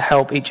others to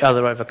help each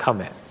other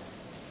overcome it.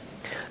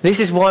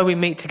 This is why we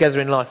meet together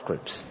in life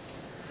groups.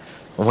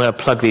 I'm going to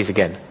plug these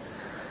again.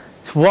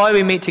 It's why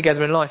we meet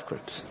together in life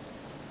groups.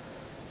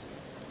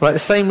 Right, the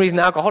same reason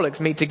alcoholics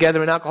meet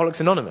together in Alcoholics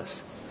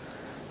Anonymous.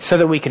 So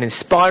that we can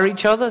inspire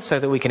each other, so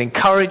that we can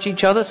encourage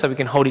each other, so we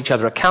can hold each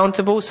other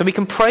accountable, so we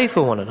can pray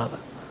for one another.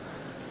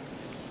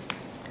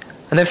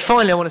 And then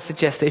finally I want to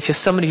suggest that if you're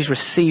somebody who's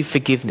received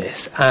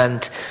forgiveness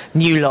and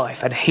new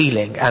life and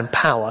healing and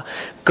power,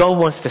 God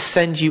wants to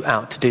send you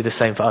out to do the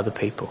same for other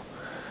people.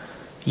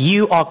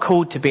 You are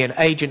called to be an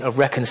agent of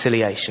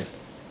reconciliation.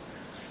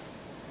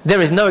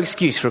 There is no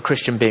excuse for a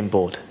Christian being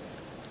bored.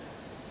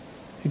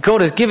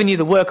 God has given you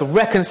the work of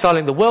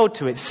reconciling the world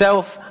to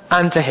itself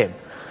and to Him.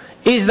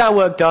 Is that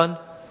work done?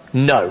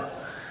 No.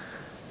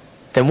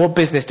 Then what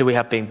business do we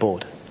have being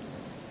bored?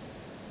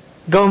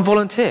 Go and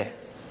volunteer.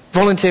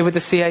 Volunteer with the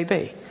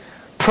CAB.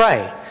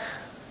 Pray.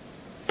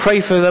 Pray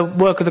for the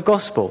work of the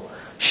gospel.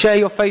 Share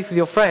your faith with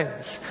your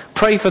friends.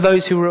 Pray for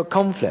those who are at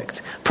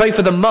conflict. Pray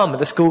for the mum at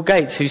the school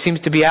gates who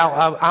seems to be out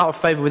of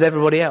favour with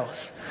everybody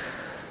else.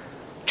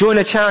 Join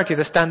a charity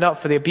to stand up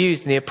for the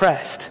abused and the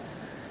oppressed.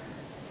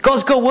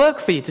 God's got work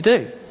for you to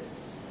do.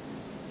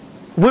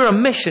 We're a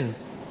mission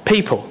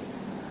people.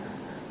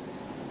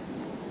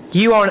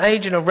 You are an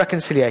agent of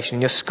reconciliation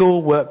in your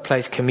school,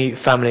 workplace, commute,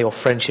 family or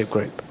friendship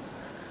group.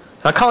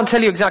 I can't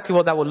tell you exactly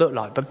what that will look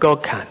like, but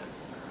God can.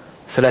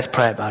 So let's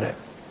pray about it.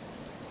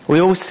 We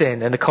all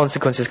sin and the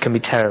consequences can be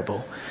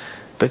terrible.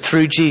 But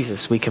through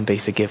Jesus we can be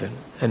forgiven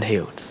and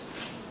healed.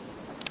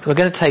 We're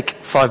going to take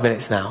 5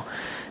 minutes now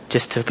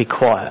just to be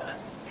quiet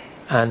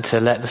and to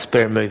let the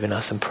Spirit move in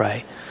us and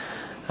pray.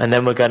 And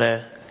then we're going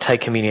to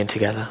take communion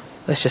together.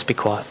 Let's just be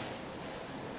quiet.